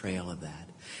always a betrayal of that.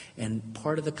 And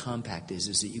part of the compact is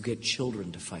that you get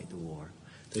children to fight the war.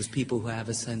 Those people who have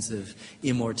a sense of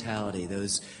immortality,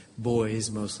 those boys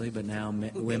mostly, but now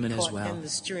women as well, in the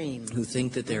stream, who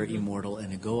think that they're immortal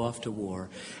and go off to war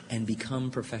and become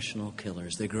professional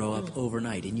killers. They grow up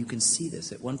overnight, and you can see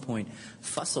this. At one point,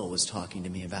 Fussell was talking to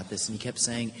me about this, and he kept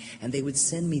saying, and they would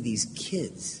send me these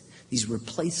kids, these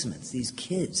replacements, these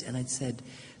kids. And I'd said,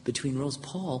 between roles,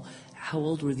 Paul, how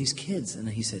old were these kids? And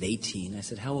he said, 18. I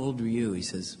said, how old were you? He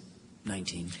says,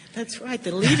 19. That's right.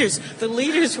 The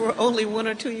leaders were only 1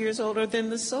 or 2 years older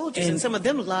than the soldiers, and some of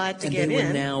them lied to get in. And they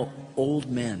were now old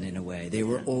men in a way. They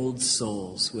were old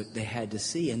souls, what they had to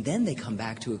see. And then they come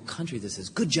back to a country that says,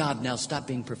 good job, now stop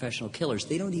being professional killers.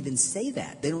 They don't even say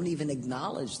that. They don't even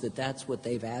acknowledge that that's what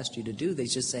they've asked you to do. They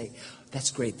just say, that's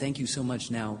great, thank you so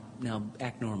much, now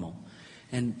act normal.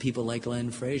 And people like Glenn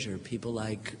Fraser, people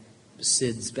like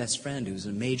Sid's best friend, who's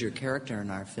a major character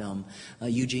in our film,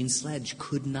 Eugene Sledge,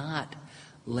 could not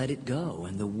let it go.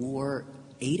 And the war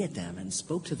ate at them and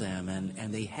spoke to them,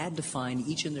 and they had to find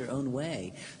each in their own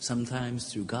way,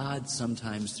 sometimes through God,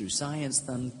 sometimes through science,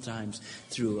 sometimes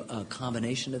through a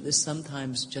combination of this,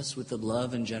 sometimes just with the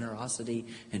love and generosity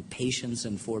and patience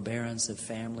and forbearance of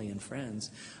family and friends,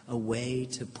 a way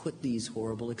to put these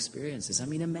horrible experiences. I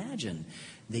mean, imagine,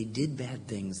 they did bad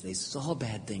things, they saw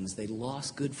bad things, they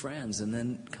lost good friends, and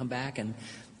then come back and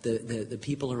The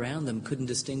people around them couldn't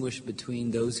distinguish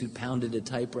between those who pounded a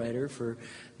typewriter for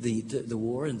the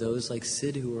war and those like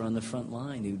Sid who were on the front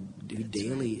line who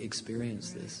daily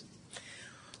experienced this.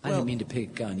 I didn't mean to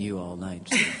pick on you all night.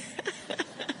 So.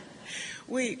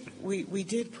 We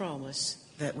did promise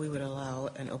that we would allow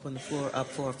and open the floor up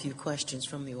for a few questions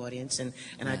from the audience, and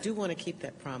I do want to keep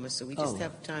that promise, so we just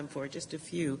have time for just a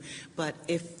few. But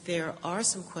if there are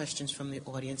some questions from the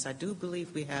audience, I do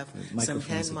believe we have some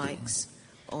hand mics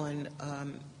on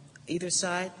either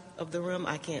side of the room.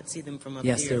 I can't see them from up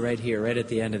here. Yes, they're right here, right at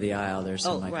the end of the aisle. There's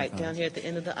some microphones. Right, down here at the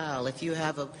end of the aisle. If you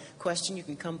have a question, you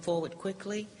can come forward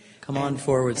quickly. Come on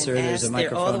forward, sir. There's a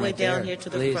microphone they're all the way right there. down here to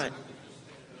the Please. front.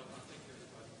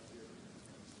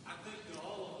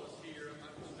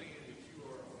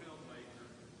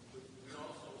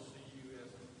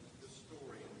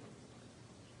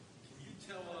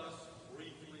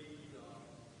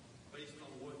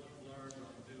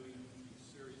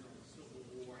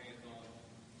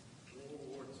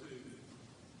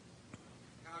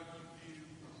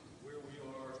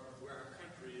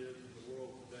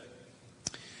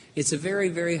 It's a very,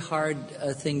 very hard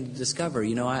thing to discover.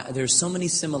 You know, there's so many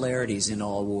similarities in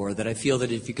all war that I feel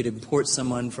that if you could import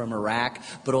someone from Iraq,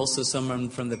 but also someone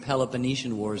from the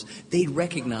Peloponnesian Wars, they'd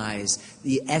recognize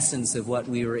the essence of what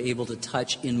we were able to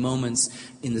touch in moments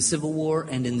in the Civil War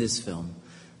and in this film.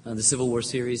 The Civil War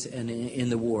series and in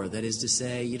the war. That is to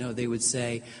say, you know, they would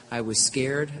say, I was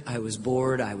scared, I was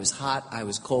bored, I was hot, I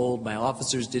was cold, my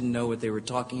officers didn't know what they were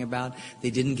talking about, they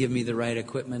didn't give me the right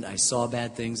equipment, I saw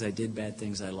bad things, I did bad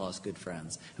things, I lost good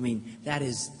friends. I mean, that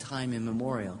is time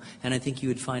immemorial, and I think you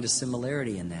would find a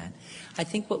similarity in that. I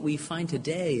think what we find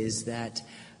today is that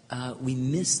we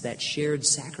miss that shared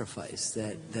sacrifice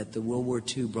that the World War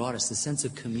II brought us, the sense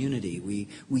of community. We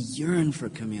yearn for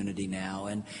community now,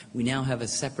 and we now have a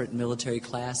separate military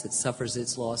class that suffers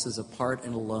its losses apart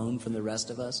and alone from the rest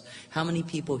of us. How many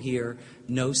people here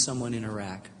know someone in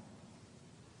Iraq?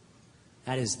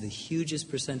 That is the hugest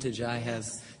percentage I have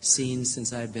seen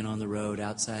since I've been on the road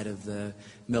outside of the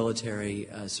military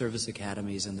service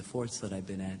academies and the forts that I've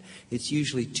been at. It's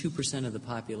usually 2% of the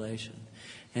population.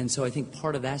 And so I think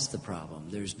part of that's the problem.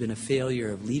 There's been a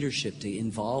failure of leadership to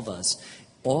involve us,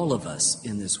 all of us,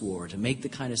 in this war, to make the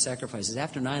kind of sacrifices.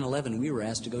 After 9/11, we were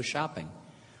asked to go shopping.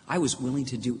 I was willing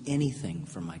to do anything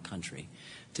for my country,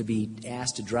 to be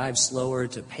asked to drive slower,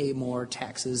 to pay more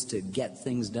taxes, to get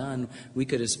things done. We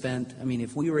could have spent, I mean,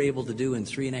 if we were able to do in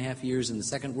 3.5 years in the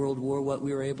Second World War what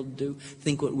we were able to do,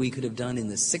 think what we could have done in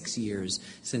the 6 years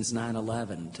since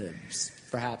 9/11 to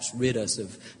perhaps rid us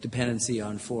of dependency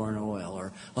on foreign oil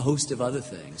or a host of other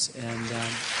things. And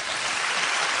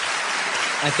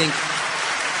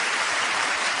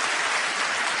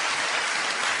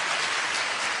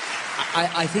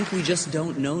I think we just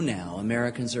don't know now.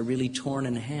 Americans are really torn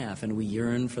in half, and we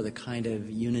yearn for the kind of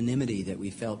unanimity that we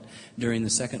felt during the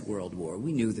Second World War.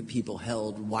 We knew that people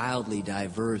held wildly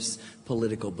diverse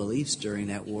political beliefs during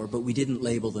that war, but we didn't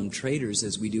label them traitors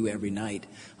as we do every night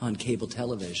on cable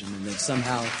television, and that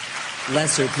somehow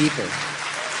lesser people.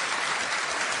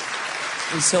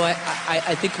 And so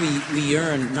I think we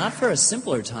yearn not for a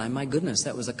simpler time. My goodness,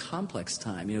 that was a complex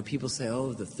time. You know, people say,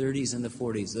 oh, the 30s and the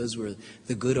 40s, those were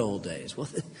the good old days. Well,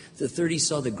 the 30s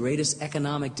saw the greatest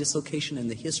economic dislocation in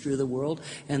the history of the world,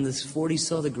 and the 40s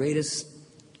saw the greatest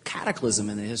cataclysm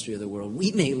in the history of the world.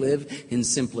 We may live in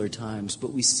simpler times,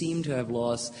 but we seem to have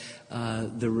lost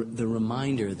the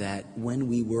reminder that when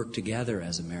we work together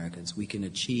as Americans, we can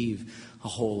achieve a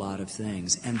whole lot of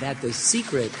things, and that the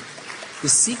secret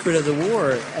of the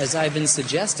war, as I've been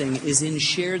suggesting, is in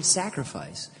shared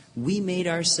sacrifice. We made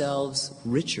ourselves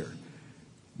richer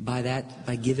by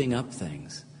giving up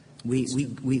things.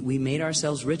 We made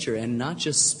ourselves richer, and not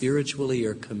just spiritually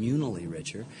or communally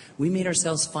richer. We made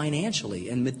ourselves financially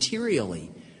and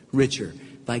materially richer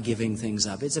by giving things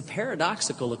up. It's a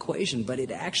paradoxical equation, but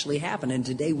it actually happened, and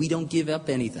today we don't give up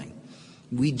anything.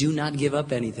 We do not give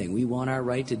up anything. We want our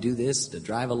right to do this, to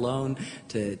drive alone,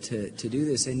 to do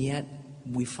this, and yet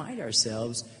we find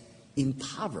ourselves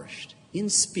impoverished in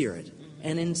spirit,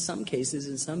 and in some cases,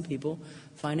 in some people,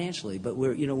 financially. But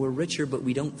we're richer, but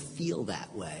we don't feel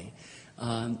that way.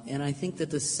 And I think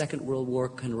that the Second World War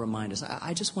can remind us.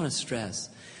 I just want to stress,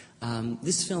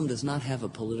 this film does not have a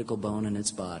political bone in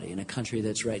its body in a country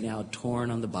that's right now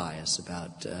torn on the bias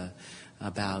about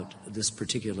this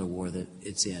particular war that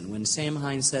it's in. When Sam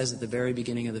Hines says at the very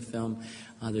beginning of the film,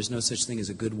 there's no such thing as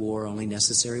a good war, only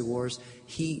necessary wars,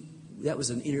 that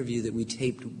was an interview that we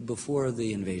taped before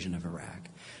the invasion of Iraq.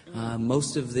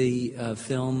 Most of the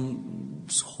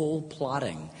film's whole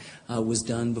plotting was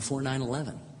done before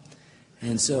 9/11.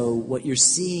 And so what you're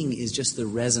seeing is just the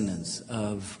resonance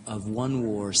of one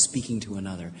war speaking to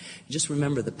another. Just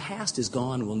remember, the past is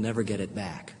gone, we'll never get it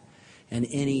back. And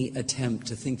any attempt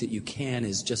to think that you can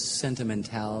is just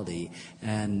sentimentality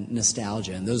and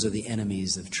nostalgia, and those are the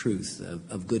enemies of truth,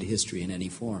 of good history in any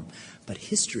form. But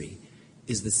history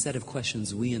is the set of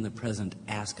questions we in the present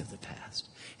ask of the past.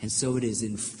 And so it is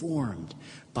informed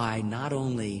by not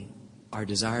only our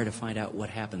desire to find out what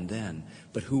happened then,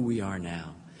 but who we are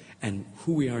now. And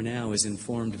who we are now is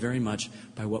informed very much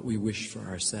by what we wish for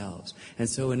ourselves. And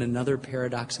so in another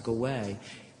paradoxical way,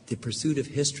 the pursuit of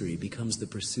history becomes the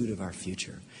pursuit of our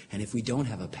future. And if we don't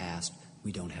have a past,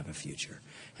 we don't have a future.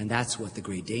 And that's what the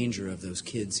great danger of those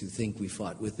kids who think we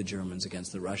fought with the Germans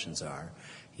against the Russians are.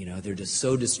 You know, they're just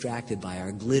so distracted by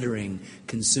our glittering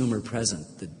consumer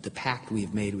present, the pact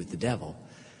we've made with the devil,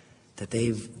 that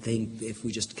they think if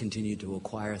we just continue to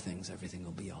acquire things, everything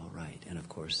will be all right. And of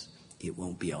course, it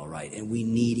won't be all right. And we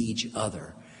need each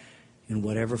other in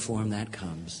whatever form that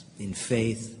comes, in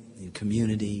faith, in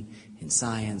community, in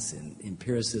science, in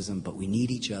empiricism, but we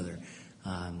need each other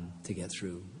to get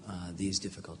through these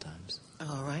difficult times.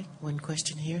 All right, one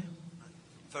question here.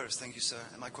 First, thank you, sir.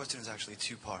 And my question is actually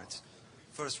two parts.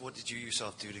 First, what did you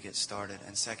yourself do to get started?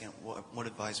 And second, what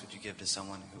advice would you give to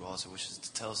someone who also wishes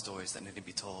to tell stories that need to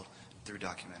be told through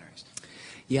documentaries?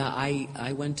 Yeah,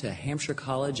 I went to Hampshire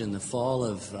College in the fall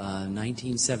of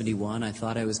 1971. I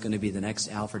thought I was going to be the next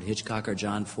Alfred Hitchcock or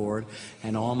John Ford,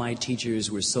 and all my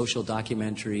teachers were social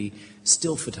documentary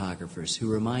still photographers who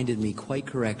reminded me quite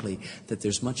correctly that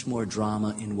there's much more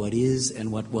drama in what is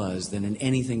and what was than in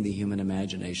anything the human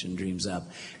imagination dreams up.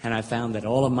 And I found that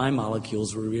all of my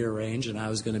molecules were rearranged and I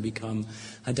was going to become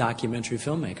a documentary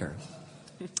filmmaker.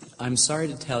 I'm sorry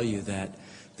to tell you that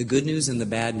the good news and the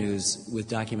bad news with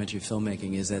documentary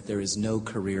filmmaking is that there is no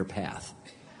career path.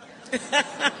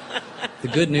 The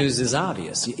good news is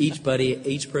obvious. Each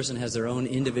person has their own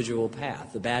individual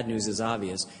path. The bad news is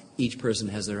obvious. Each person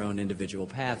has their own individual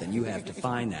path, and you have to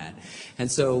find that. And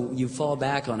so you fall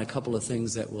back on a couple of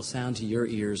things that will sound to your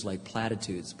ears like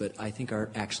platitudes, but I think are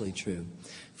actually true.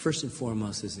 First and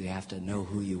foremost is you have to know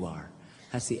who you are.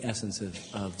 That's the essence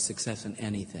of success in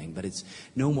anything. But it's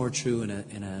no more true in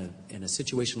a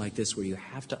situation like this where you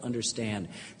have to understand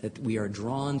that we are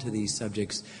drawn to these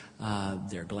subjects,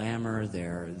 their glamour,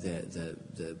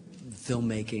 the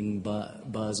filmmaking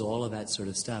buzz, all of that sort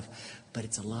of stuff. But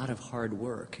it's a lot of hard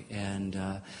work. And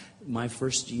my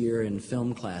first year in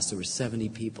film class, there were 70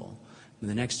 people. And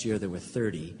the next year, there were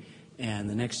 30. And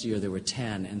the next year, there were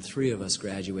 10. And 3 of us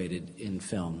graduated in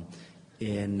film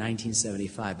in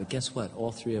 1975, but guess what?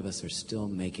 All 3 of us are still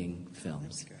making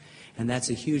films. And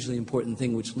that's a hugely important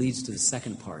thing, which leads to the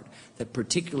second part, that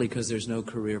particularly because there's no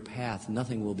career path,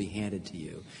 nothing will be handed to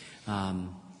you.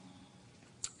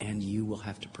 And you will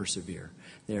have to persevere.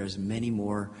 There's many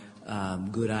more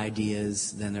good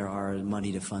ideas than there are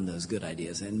money to fund those good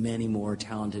ideas, and many more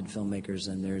talented filmmakers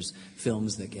than there's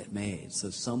films that get made.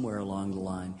 So somewhere along the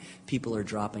line, people are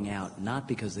dropping out, not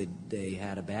because they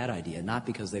had a bad idea, not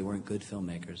because they weren't good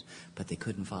filmmakers, but they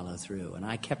couldn't follow through. And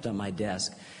I kept on my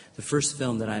desk, the first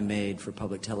film that I made for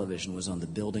public television was on the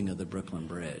building of the Brooklyn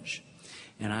Bridge.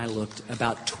 And I looked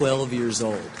about 12 years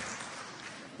old.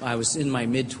 I was in my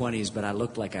mid-20s, but I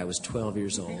looked like I was 12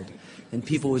 years old. And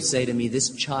people would say to me,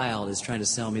 this child is trying to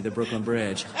sell me the Brooklyn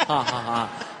Bridge. Ha, ha,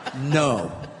 ha.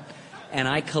 No. And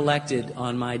I collected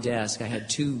on my desk, I had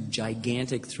 2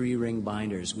 gigantic 3-ring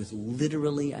binders with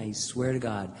literally, I swear to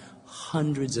God,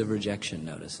 hundreds of rejection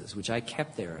notices, which I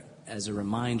kept there as a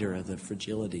reminder of the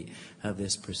fragility of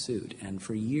this pursuit. And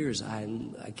for years, I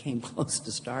came close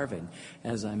to starving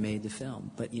as I made the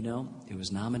film. But, you know, it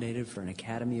was nominated for an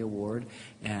Academy Award,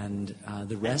 and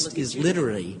the rest is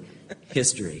literally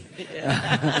history.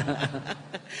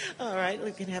 All right,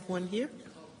 we can have one here.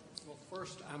 Well,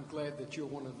 first, I'm glad that you're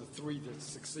one of the 3 that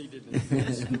succeeded in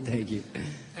film school. Thank you.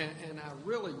 And I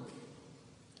really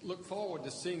look forward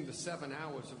to seeing the 7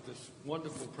 hours of this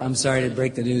wonderful presentation. I'm sorry to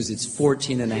break the news. It's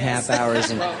 14 and a half hours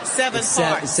and Well, 7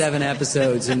 parts. 7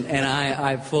 episodes, and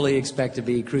I fully expect to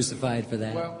be crucified for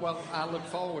that. Well, I look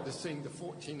forward to seeing the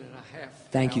 14 and a half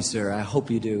Thank you, hours. sir. I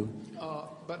hope you do.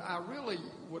 But I really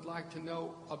would like to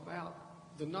know about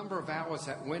the number of hours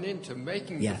that went into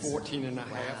making Yes. the 14 and a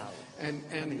half.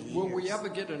 And will we ever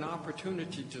get an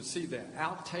opportunity to see the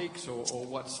outtakes or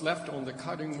what's left on the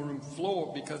cutting room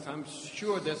floor? Because I'm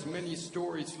sure there's many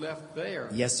stories left there.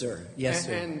 Yes, sir. Yes,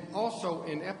 sir. And also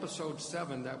in episode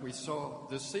 7 that we saw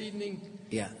this evening,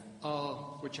 Yeah.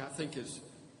 which I think is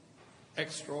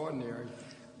extraordinary,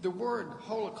 the word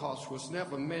Holocaust was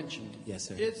never mentioned. Yes,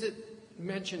 sir. Is it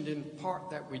mentioned in part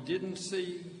that we didn't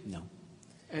see? No.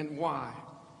 And why?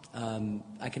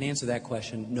 I can answer that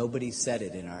question. Nobody said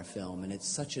it in our film, and it's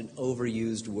such an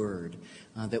overused word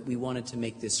that we wanted to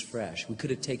make this fresh. We could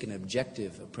have taken an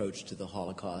objective approach to the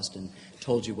Holocaust and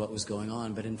told you what was going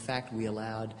on, but in fact we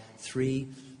allowed 3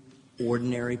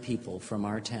 ordinary people from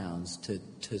our towns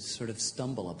to sort of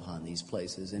stumble upon these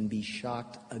places and be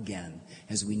shocked again,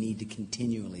 as we need to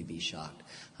continually be shocked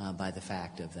by the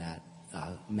fact of that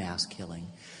mass killing.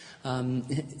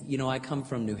 I come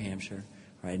from New Hampshire.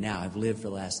 Right now, I've lived for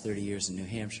the last 30 years in New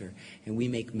Hampshire, and we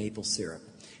make maple syrup.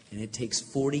 And it takes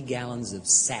 40 gallons of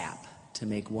sap to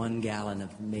make 1 gallon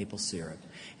of maple syrup.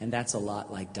 And that's a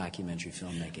lot like documentary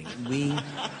filmmaking. We,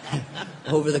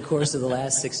 over the course of the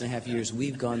last 6.5 years,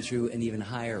 we've gone through an even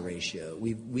higher ratio.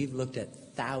 We've looked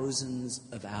at thousands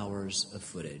of hours of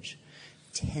footage,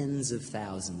 tens of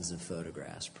thousands of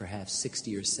photographs, perhaps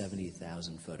 60 or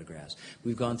 70,000 photographs.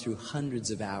 We've gone through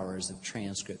hundreds of hours of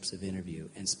transcripts of interview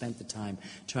and spent the time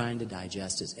trying to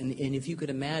digest it. And if you could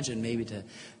imagine, maybe to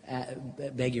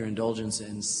beg your indulgence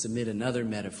and submit another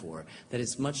metaphor, that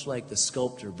it's much like the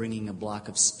sculptor bringing a block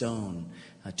of stone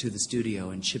to the studio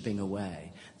and chipping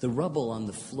away. The rubble on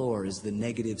the floor is the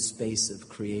negative space of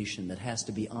creation that has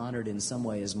to be honored in some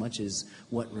way as much as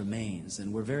what remains.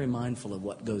 And we're very mindful of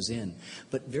what goes in.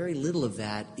 But very little of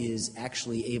that is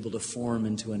actually able to form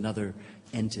into another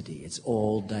entity. It's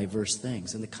all diverse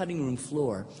things. And the cutting room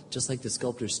floor, just like the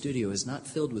sculptor's studio, is not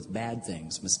filled with bad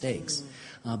things, mistakes,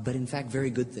 but in fact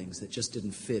very good things that just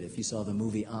didn't fit. If you saw the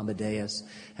movie Amadeus,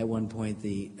 at one point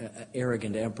the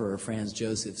arrogant emperor Franz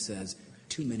Joseph says,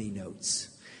 "Too many notes."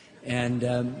 And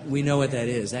we know what that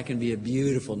is. That can be a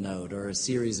beautiful note or a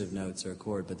series of notes or a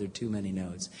chord, but there are too many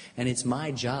notes. And it's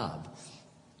my job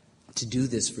to do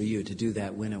this for you, to do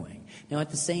that winnowing. Now, at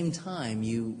the same time,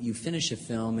 you finish a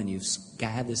film and you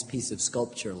have this piece of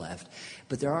sculpture left,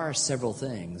 but there are several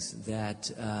things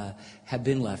that have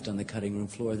been left on the cutting room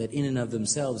floor that in and of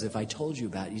themselves, if I told you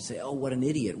about it, you'd say, "Oh, what an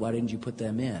idiot, why didn't you put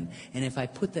them in?" And if I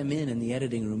put them in the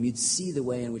editing room, you'd see the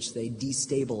way in which they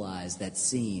destabilize that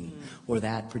scene or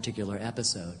that particular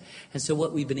episode. And so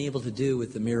what we've been able to do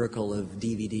with the miracle of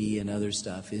DVD and other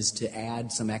stuff is to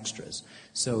add some extras.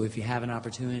 So if you have an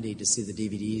opportunity to see the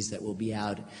DVDs that will be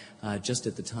out just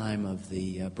at the time of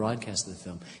the broadcast of the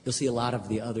film, you'll see a lot of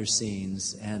the other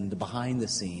scenes and the behind the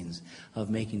scenes of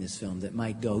making this film that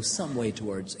might go some way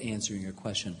towards answering your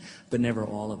question, but never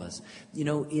all of us. You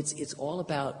know, it's all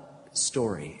about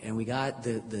story, and we got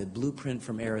the blueprint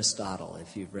from Aristotle,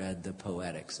 if you've read the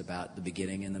Poetics, about the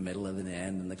beginning and the middle and the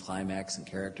end and the climax and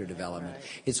character development. Right.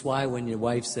 It's why when your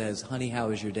wife says, "Honey, how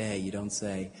was your day?" you don't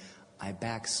say, "I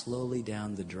backed slowly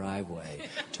down the driveway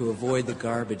to avoid the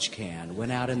garbage can,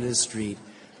 went out into the street,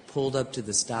 pulled up to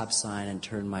the stop sign, and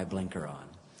turned my blinker on."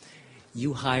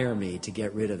 You hire me to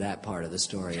get rid of that part of the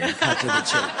story and cut to the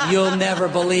chase. You'll never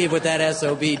believe what that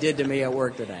SOB did to me at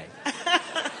work today.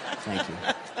 Thank you.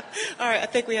 All right, I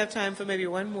think we have time for maybe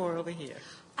one more over here.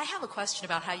 I have a question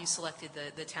about how you selected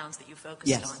the towns that you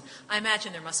focused on. I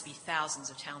imagine there must be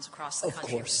thousands of towns across the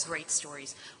country with great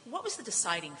stories. What was the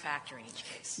deciding factor in each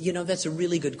case? You know, that's a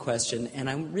really good question,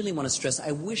 and I really want to stress,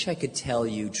 I wish I could tell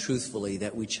you truthfully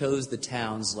that we chose the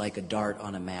towns like a dart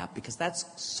on a map, because that's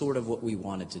sort of what we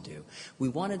wanted to do. We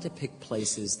wanted to pick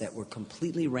places that were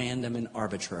completely random and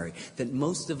arbitrary, that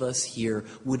most of us here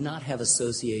would not have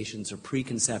associations or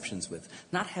preconceptions with,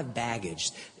 not have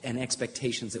baggage and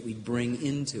expectations that we bring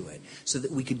into it, so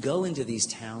that we could go into these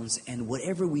towns and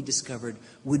whatever we discovered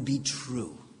would be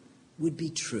true,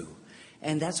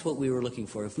 And that's what we were looking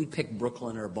for. If we picked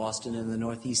Brooklyn or Boston in the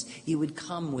Northeast, it would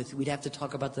come with, we'd have to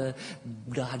talk about the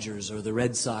Dodgers or the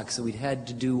Red Sox, so we'd had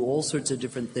to do all sorts of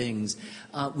different things.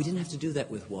 We didn't have to do that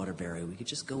with Waterbury. We could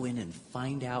just go in and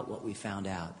find out what we found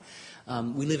out.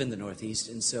 We live in the Northeast,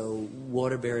 and so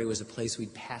Waterbury was a place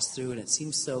we'd passed through, and it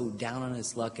seemed so down on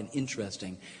its luck and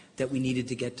interesting that we needed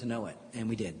to get to know it, and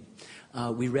we did.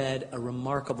 We read a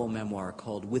remarkable memoir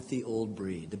called With the Old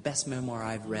Breed, the best memoir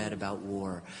I've read about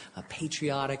war,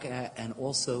 patriotic and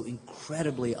also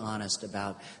incredibly honest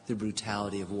about the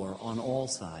brutality of war on all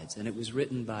sides. And it was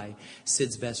written by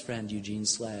Sid's best friend, Eugene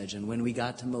Sledge, and when we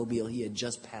got to Mobile, he had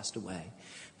just passed away.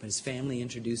 But his family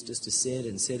introduced us to Sid,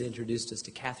 and Sid introduced us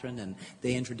to Catherine, and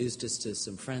they introduced us to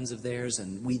some friends of theirs,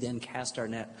 and we then cast our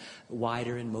net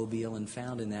wider in Mobile and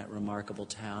found in that remarkable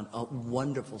town a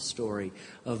wonderful story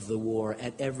of the war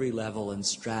at every level and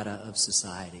strata of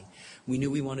society. We knew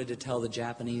we wanted to tell the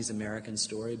Japanese-American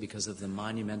story because of the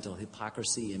monumental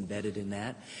hypocrisy embedded in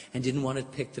that, and didn't want to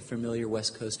pick the familiar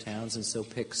West Coast towns, and so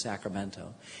picked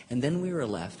Sacramento. And then we were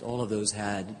left, all of those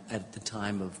had, at the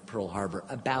time of Pearl Harbor,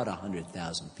 about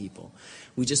 100,000 people.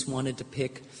 We just wanted to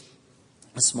pick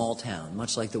a small town,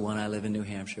 much like the one I live in, New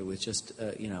Hampshire, with just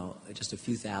a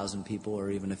few thousand people or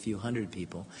even a few hundred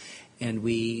people. And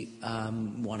we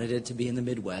wanted it to be in the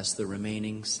Midwest, the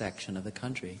remaining section of the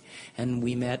country. And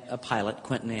we met a pilot,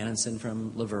 Quentin Annenson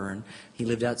from Luverne. He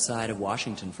lived outside of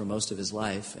Washington for most of his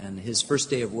life. And his first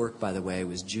day of work, by the way,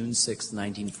 was June 6,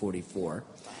 1944.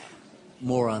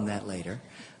 More on that later.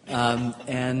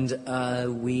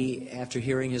 We, after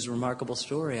hearing his remarkable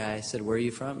story, I said, "Where are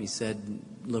you from?" He said,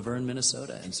 "Luverne,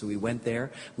 Minnesota." And so we went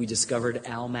there. We discovered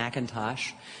Al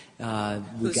McIntosh.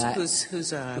 Who's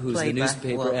the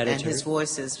newspaper editor. And his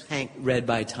voice is read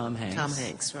by Tom Hanks. Tom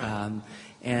Hanks, right.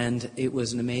 And it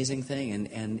was an amazing thing,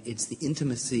 and it's the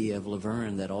intimacy of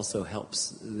Luverne that also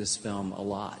helps this film a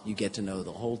lot. You get to know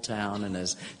the whole town, and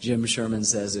as Jim Sherman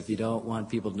says, if you don't want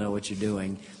people to know what you're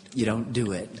doing, you don't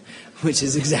do it, which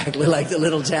is exactly like the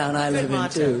little town I live in,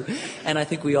 too. And I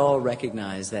think we all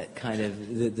recognize that kind of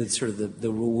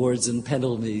the rewards and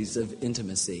penalties of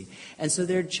intimacy. And so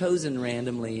they're chosen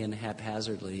randomly and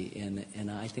haphazardly in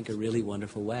I think, a really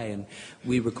wonderful way. And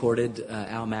we recorded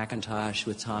Al McIntosh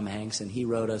with Tom Hanks, and he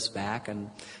wrote us back and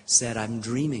said, "I'm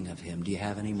dreaming of him. Do you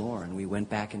have any more?" And we went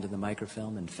back into the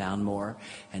microfilm and found more,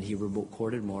 and he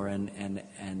recorded more. And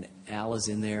Al is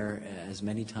in there as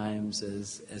many times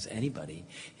as anybody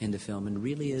in the film, and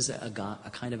really is a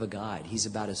kind of a guide. He's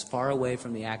about as far away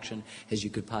from the action as you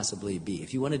could possibly be.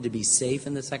 If you wanted to be safe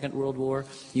in the Second World War,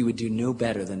 you would do no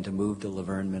better than to move to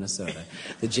Luverne, Minnesota.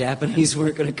 The Japanese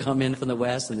weren't going to come in from the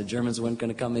west, and the Germans weren't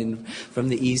going to come in from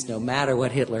the east, no matter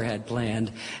what Hitler had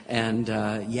planned. And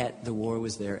yet the war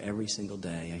was there every single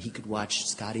day. He could watch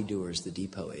Scotty Dewars, the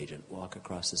depot agent, walk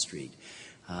across the street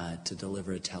to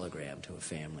deliver a telegram to a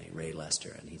family, Ray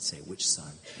Lester, and he'd say, "Which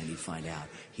son?" And he'd find out.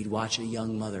 He'd watch a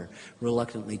young mother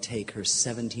reluctantly take her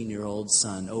 17-year-old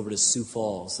son over to Sioux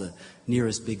Falls, the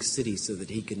nearest big city, so that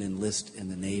he can enlist in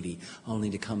the Navy, only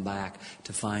to come back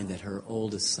to find that her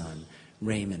oldest son,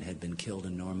 Raymond, had been killed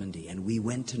in Normandy. And we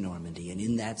went to Normandy, and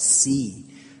in that sea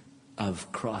of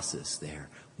crosses there,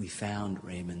 we found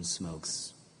Raymond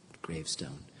Smoke's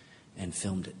gravestone and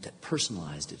filmed it, that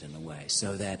personalized it in a way,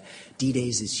 so that D-Day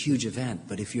is this huge event,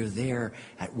 but if you're there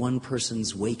at one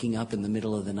person's waking up in the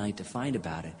middle of the night to find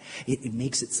about it, it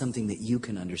makes it something that you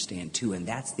can understand too, and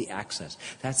that's the access.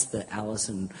 That's the Alice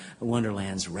in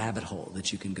Wonderland's rabbit hole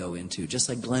that you can go into. Just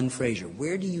like Glenn Fraser,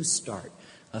 where do you start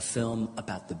a film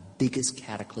about the biggest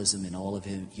cataclysm in all of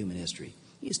human history?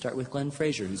 You start with Glenn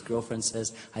Fraser, whose girlfriend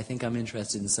says, "I think I'm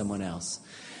interested in someone else."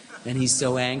 And he's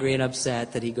so angry and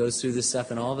upset that he goes through this stuff,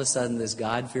 and all of a sudden this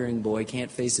God-fearing boy can't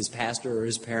face his pastor or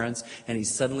his parents, and he's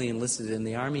suddenly enlisted in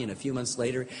the army, and a few months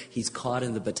later he's caught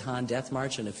in the Bataan Death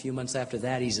March, and a few months after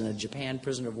that he's in a Japan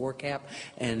prisoner of war camp,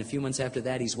 and a few months after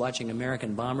that he's watching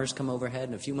American bombers come overhead,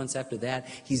 and a few months after that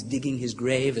he's digging his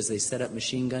grave as they set up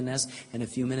machine gun nests, and a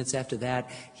few minutes after that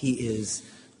he is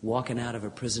walking out of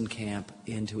a prison camp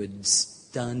into a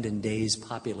stunned and dazed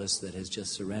populace that has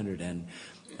just surrendered. And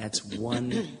that's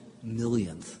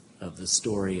 1/1,000,000th of the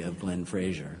story of Glenn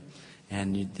Fraser.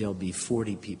 And there'll be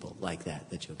 40 people like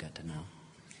that you'll get to know.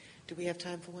 Do we have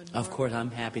time for one more? Of course,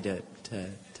 I'm happy to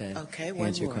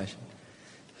answer your question.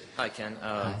 Hi, Ken.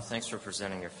 Thanks for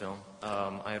presenting your film.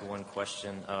 I had one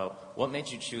question. What made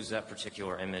you choose that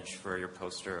particular image for your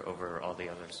poster over all the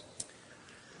others?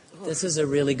 This is a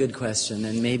really good question,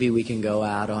 and maybe we can go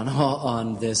out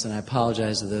on this, and I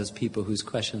apologize to those people whose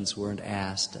questions weren't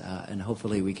asked, and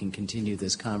hopefully we can continue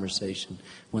this conversation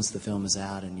once the film is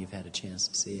out and you've had a chance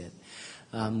to see it.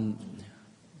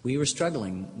 We were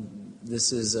struggling.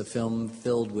 This is a film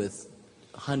filled with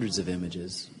hundreds of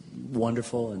images,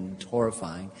 wonderful and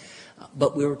horrifying,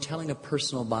 but we were telling a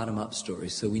personal bottom-up story,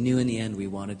 so we knew in the end we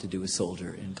wanted to do a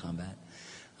soldier in combat.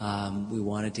 We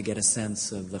wanted to get a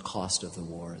sense of the cost of the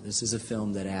war. This is a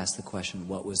film that asked the question,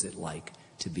 what was it like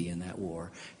to be in that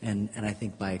war? And I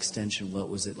think by extension, what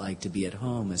was it like to be at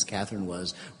home, as Catherine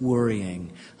was,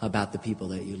 worrying about the people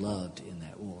that you loved in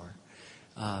that war?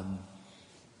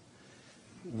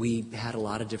 We had a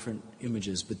lot of different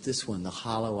images, but this one, the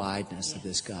hollow-eyedness of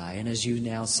this guy, and as you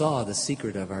now saw, the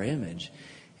secret of our image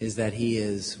is that he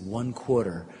is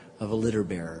 1/4 of a litter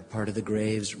bearer, part of the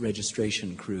Graves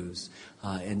registration crews,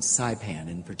 in Saipan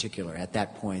in particular, at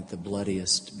that point the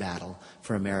bloodiest battle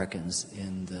for Americans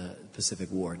in the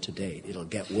Pacific War to date. It'll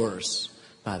get worse,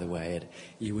 by the way, at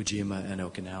Iwo Jima and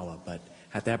Okinawa, but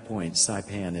at that point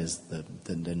Saipan is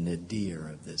the nadir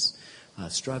of this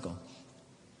struggle.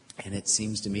 And it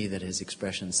seems to me that his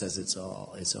expression says it's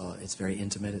all. It's very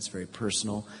intimate, it's very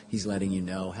personal. He's letting you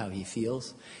know how he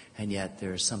feels, and yet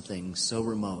there's something so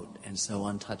remote and so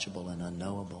untouchable and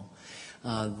unknowable.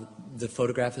 The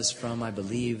photograph is from, I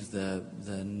believe, the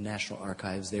National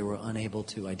Archives. They were unable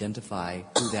to identify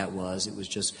who that was. It was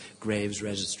just Graves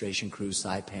Registration Crew,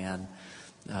 Saipan,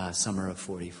 summer of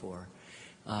 '44.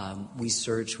 We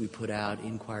searched, we put out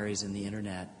inquiries in the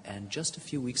internet, and just a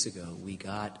few weeks ago we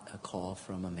got a call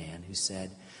from a man who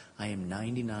said, I am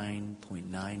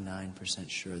 99.99%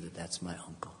 sure that that's my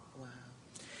uncle. Wow.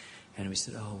 And we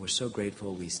said, oh, we're so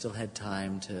grateful. We still had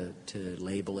time to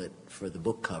label it for the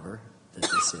book cover that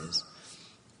this is.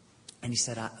 And he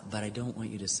said, but I don't want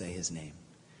you to say his name.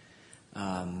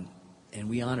 And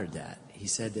we honored that. He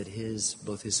said that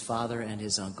both his father and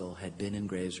his uncle had been in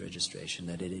Graves registration,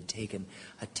 that it had taken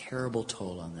a terrible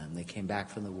toll on them. They came back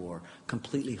from the war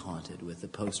completely haunted with the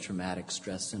post-traumatic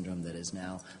stress syndrome that is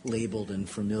now labeled and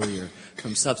familiar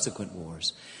from subsequent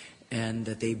wars. And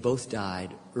that they both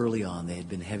died early on. They had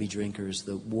been heavy drinkers.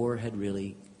 The war had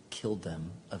really killed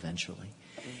them eventually.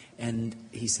 And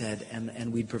he said,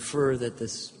 and we'd prefer that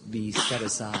this be set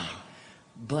aside.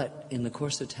 But in the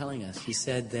course of telling us, he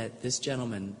said that this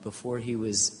gentleman, before he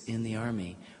was in the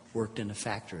Army, worked in a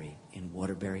factory in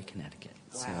Waterbury, Connecticut.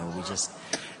 Wow. So we just,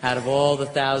 out of all the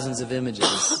thousands of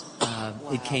images,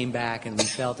 it came back, and we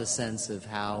felt a sense of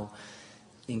how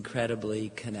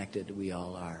incredibly connected we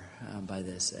all are by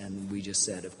this. And we just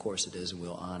said, of course it is, and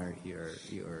we'll honor your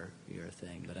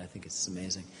thing. But I think it's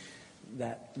amazing.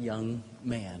 That young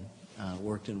man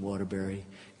worked in Waterbury,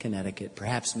 Connecticut,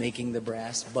 perhaps making the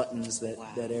brass buttons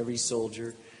that every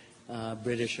soldier,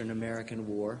 British and American,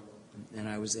 wore. And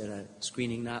I was at a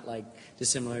screening not like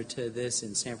dissimilar to this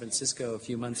in San Francisco a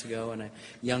few months ago, and a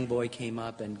young boy came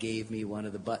up and gave me one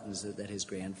of the buttons that his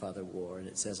grandfather wore, and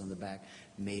it says on the back,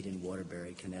 made in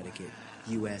Waterbury, Connecticut,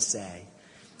 USA.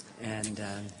 And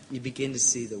you begin to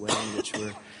see the way in which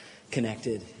we're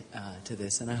connected to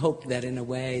this. And I hope that in a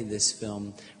way this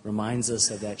film reminds us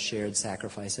of that shared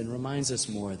sacrifice and reminds us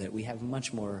more that we have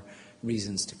much more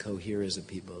reasons to cohere as a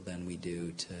people than we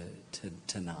do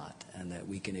to not, and that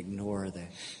we can ignore the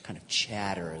kind of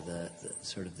chatter, the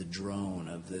sort of the drone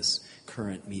of this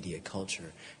current media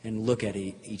culture, and look at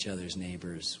each other's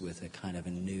neighbors with a kind of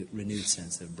a renewed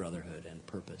sense of brotherhood and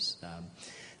purpose.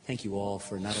 Thank you all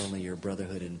for not only your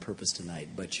brotherhood and purpose tonight,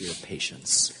 but your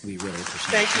patience. We really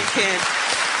appreciate it. Thank you, Ken.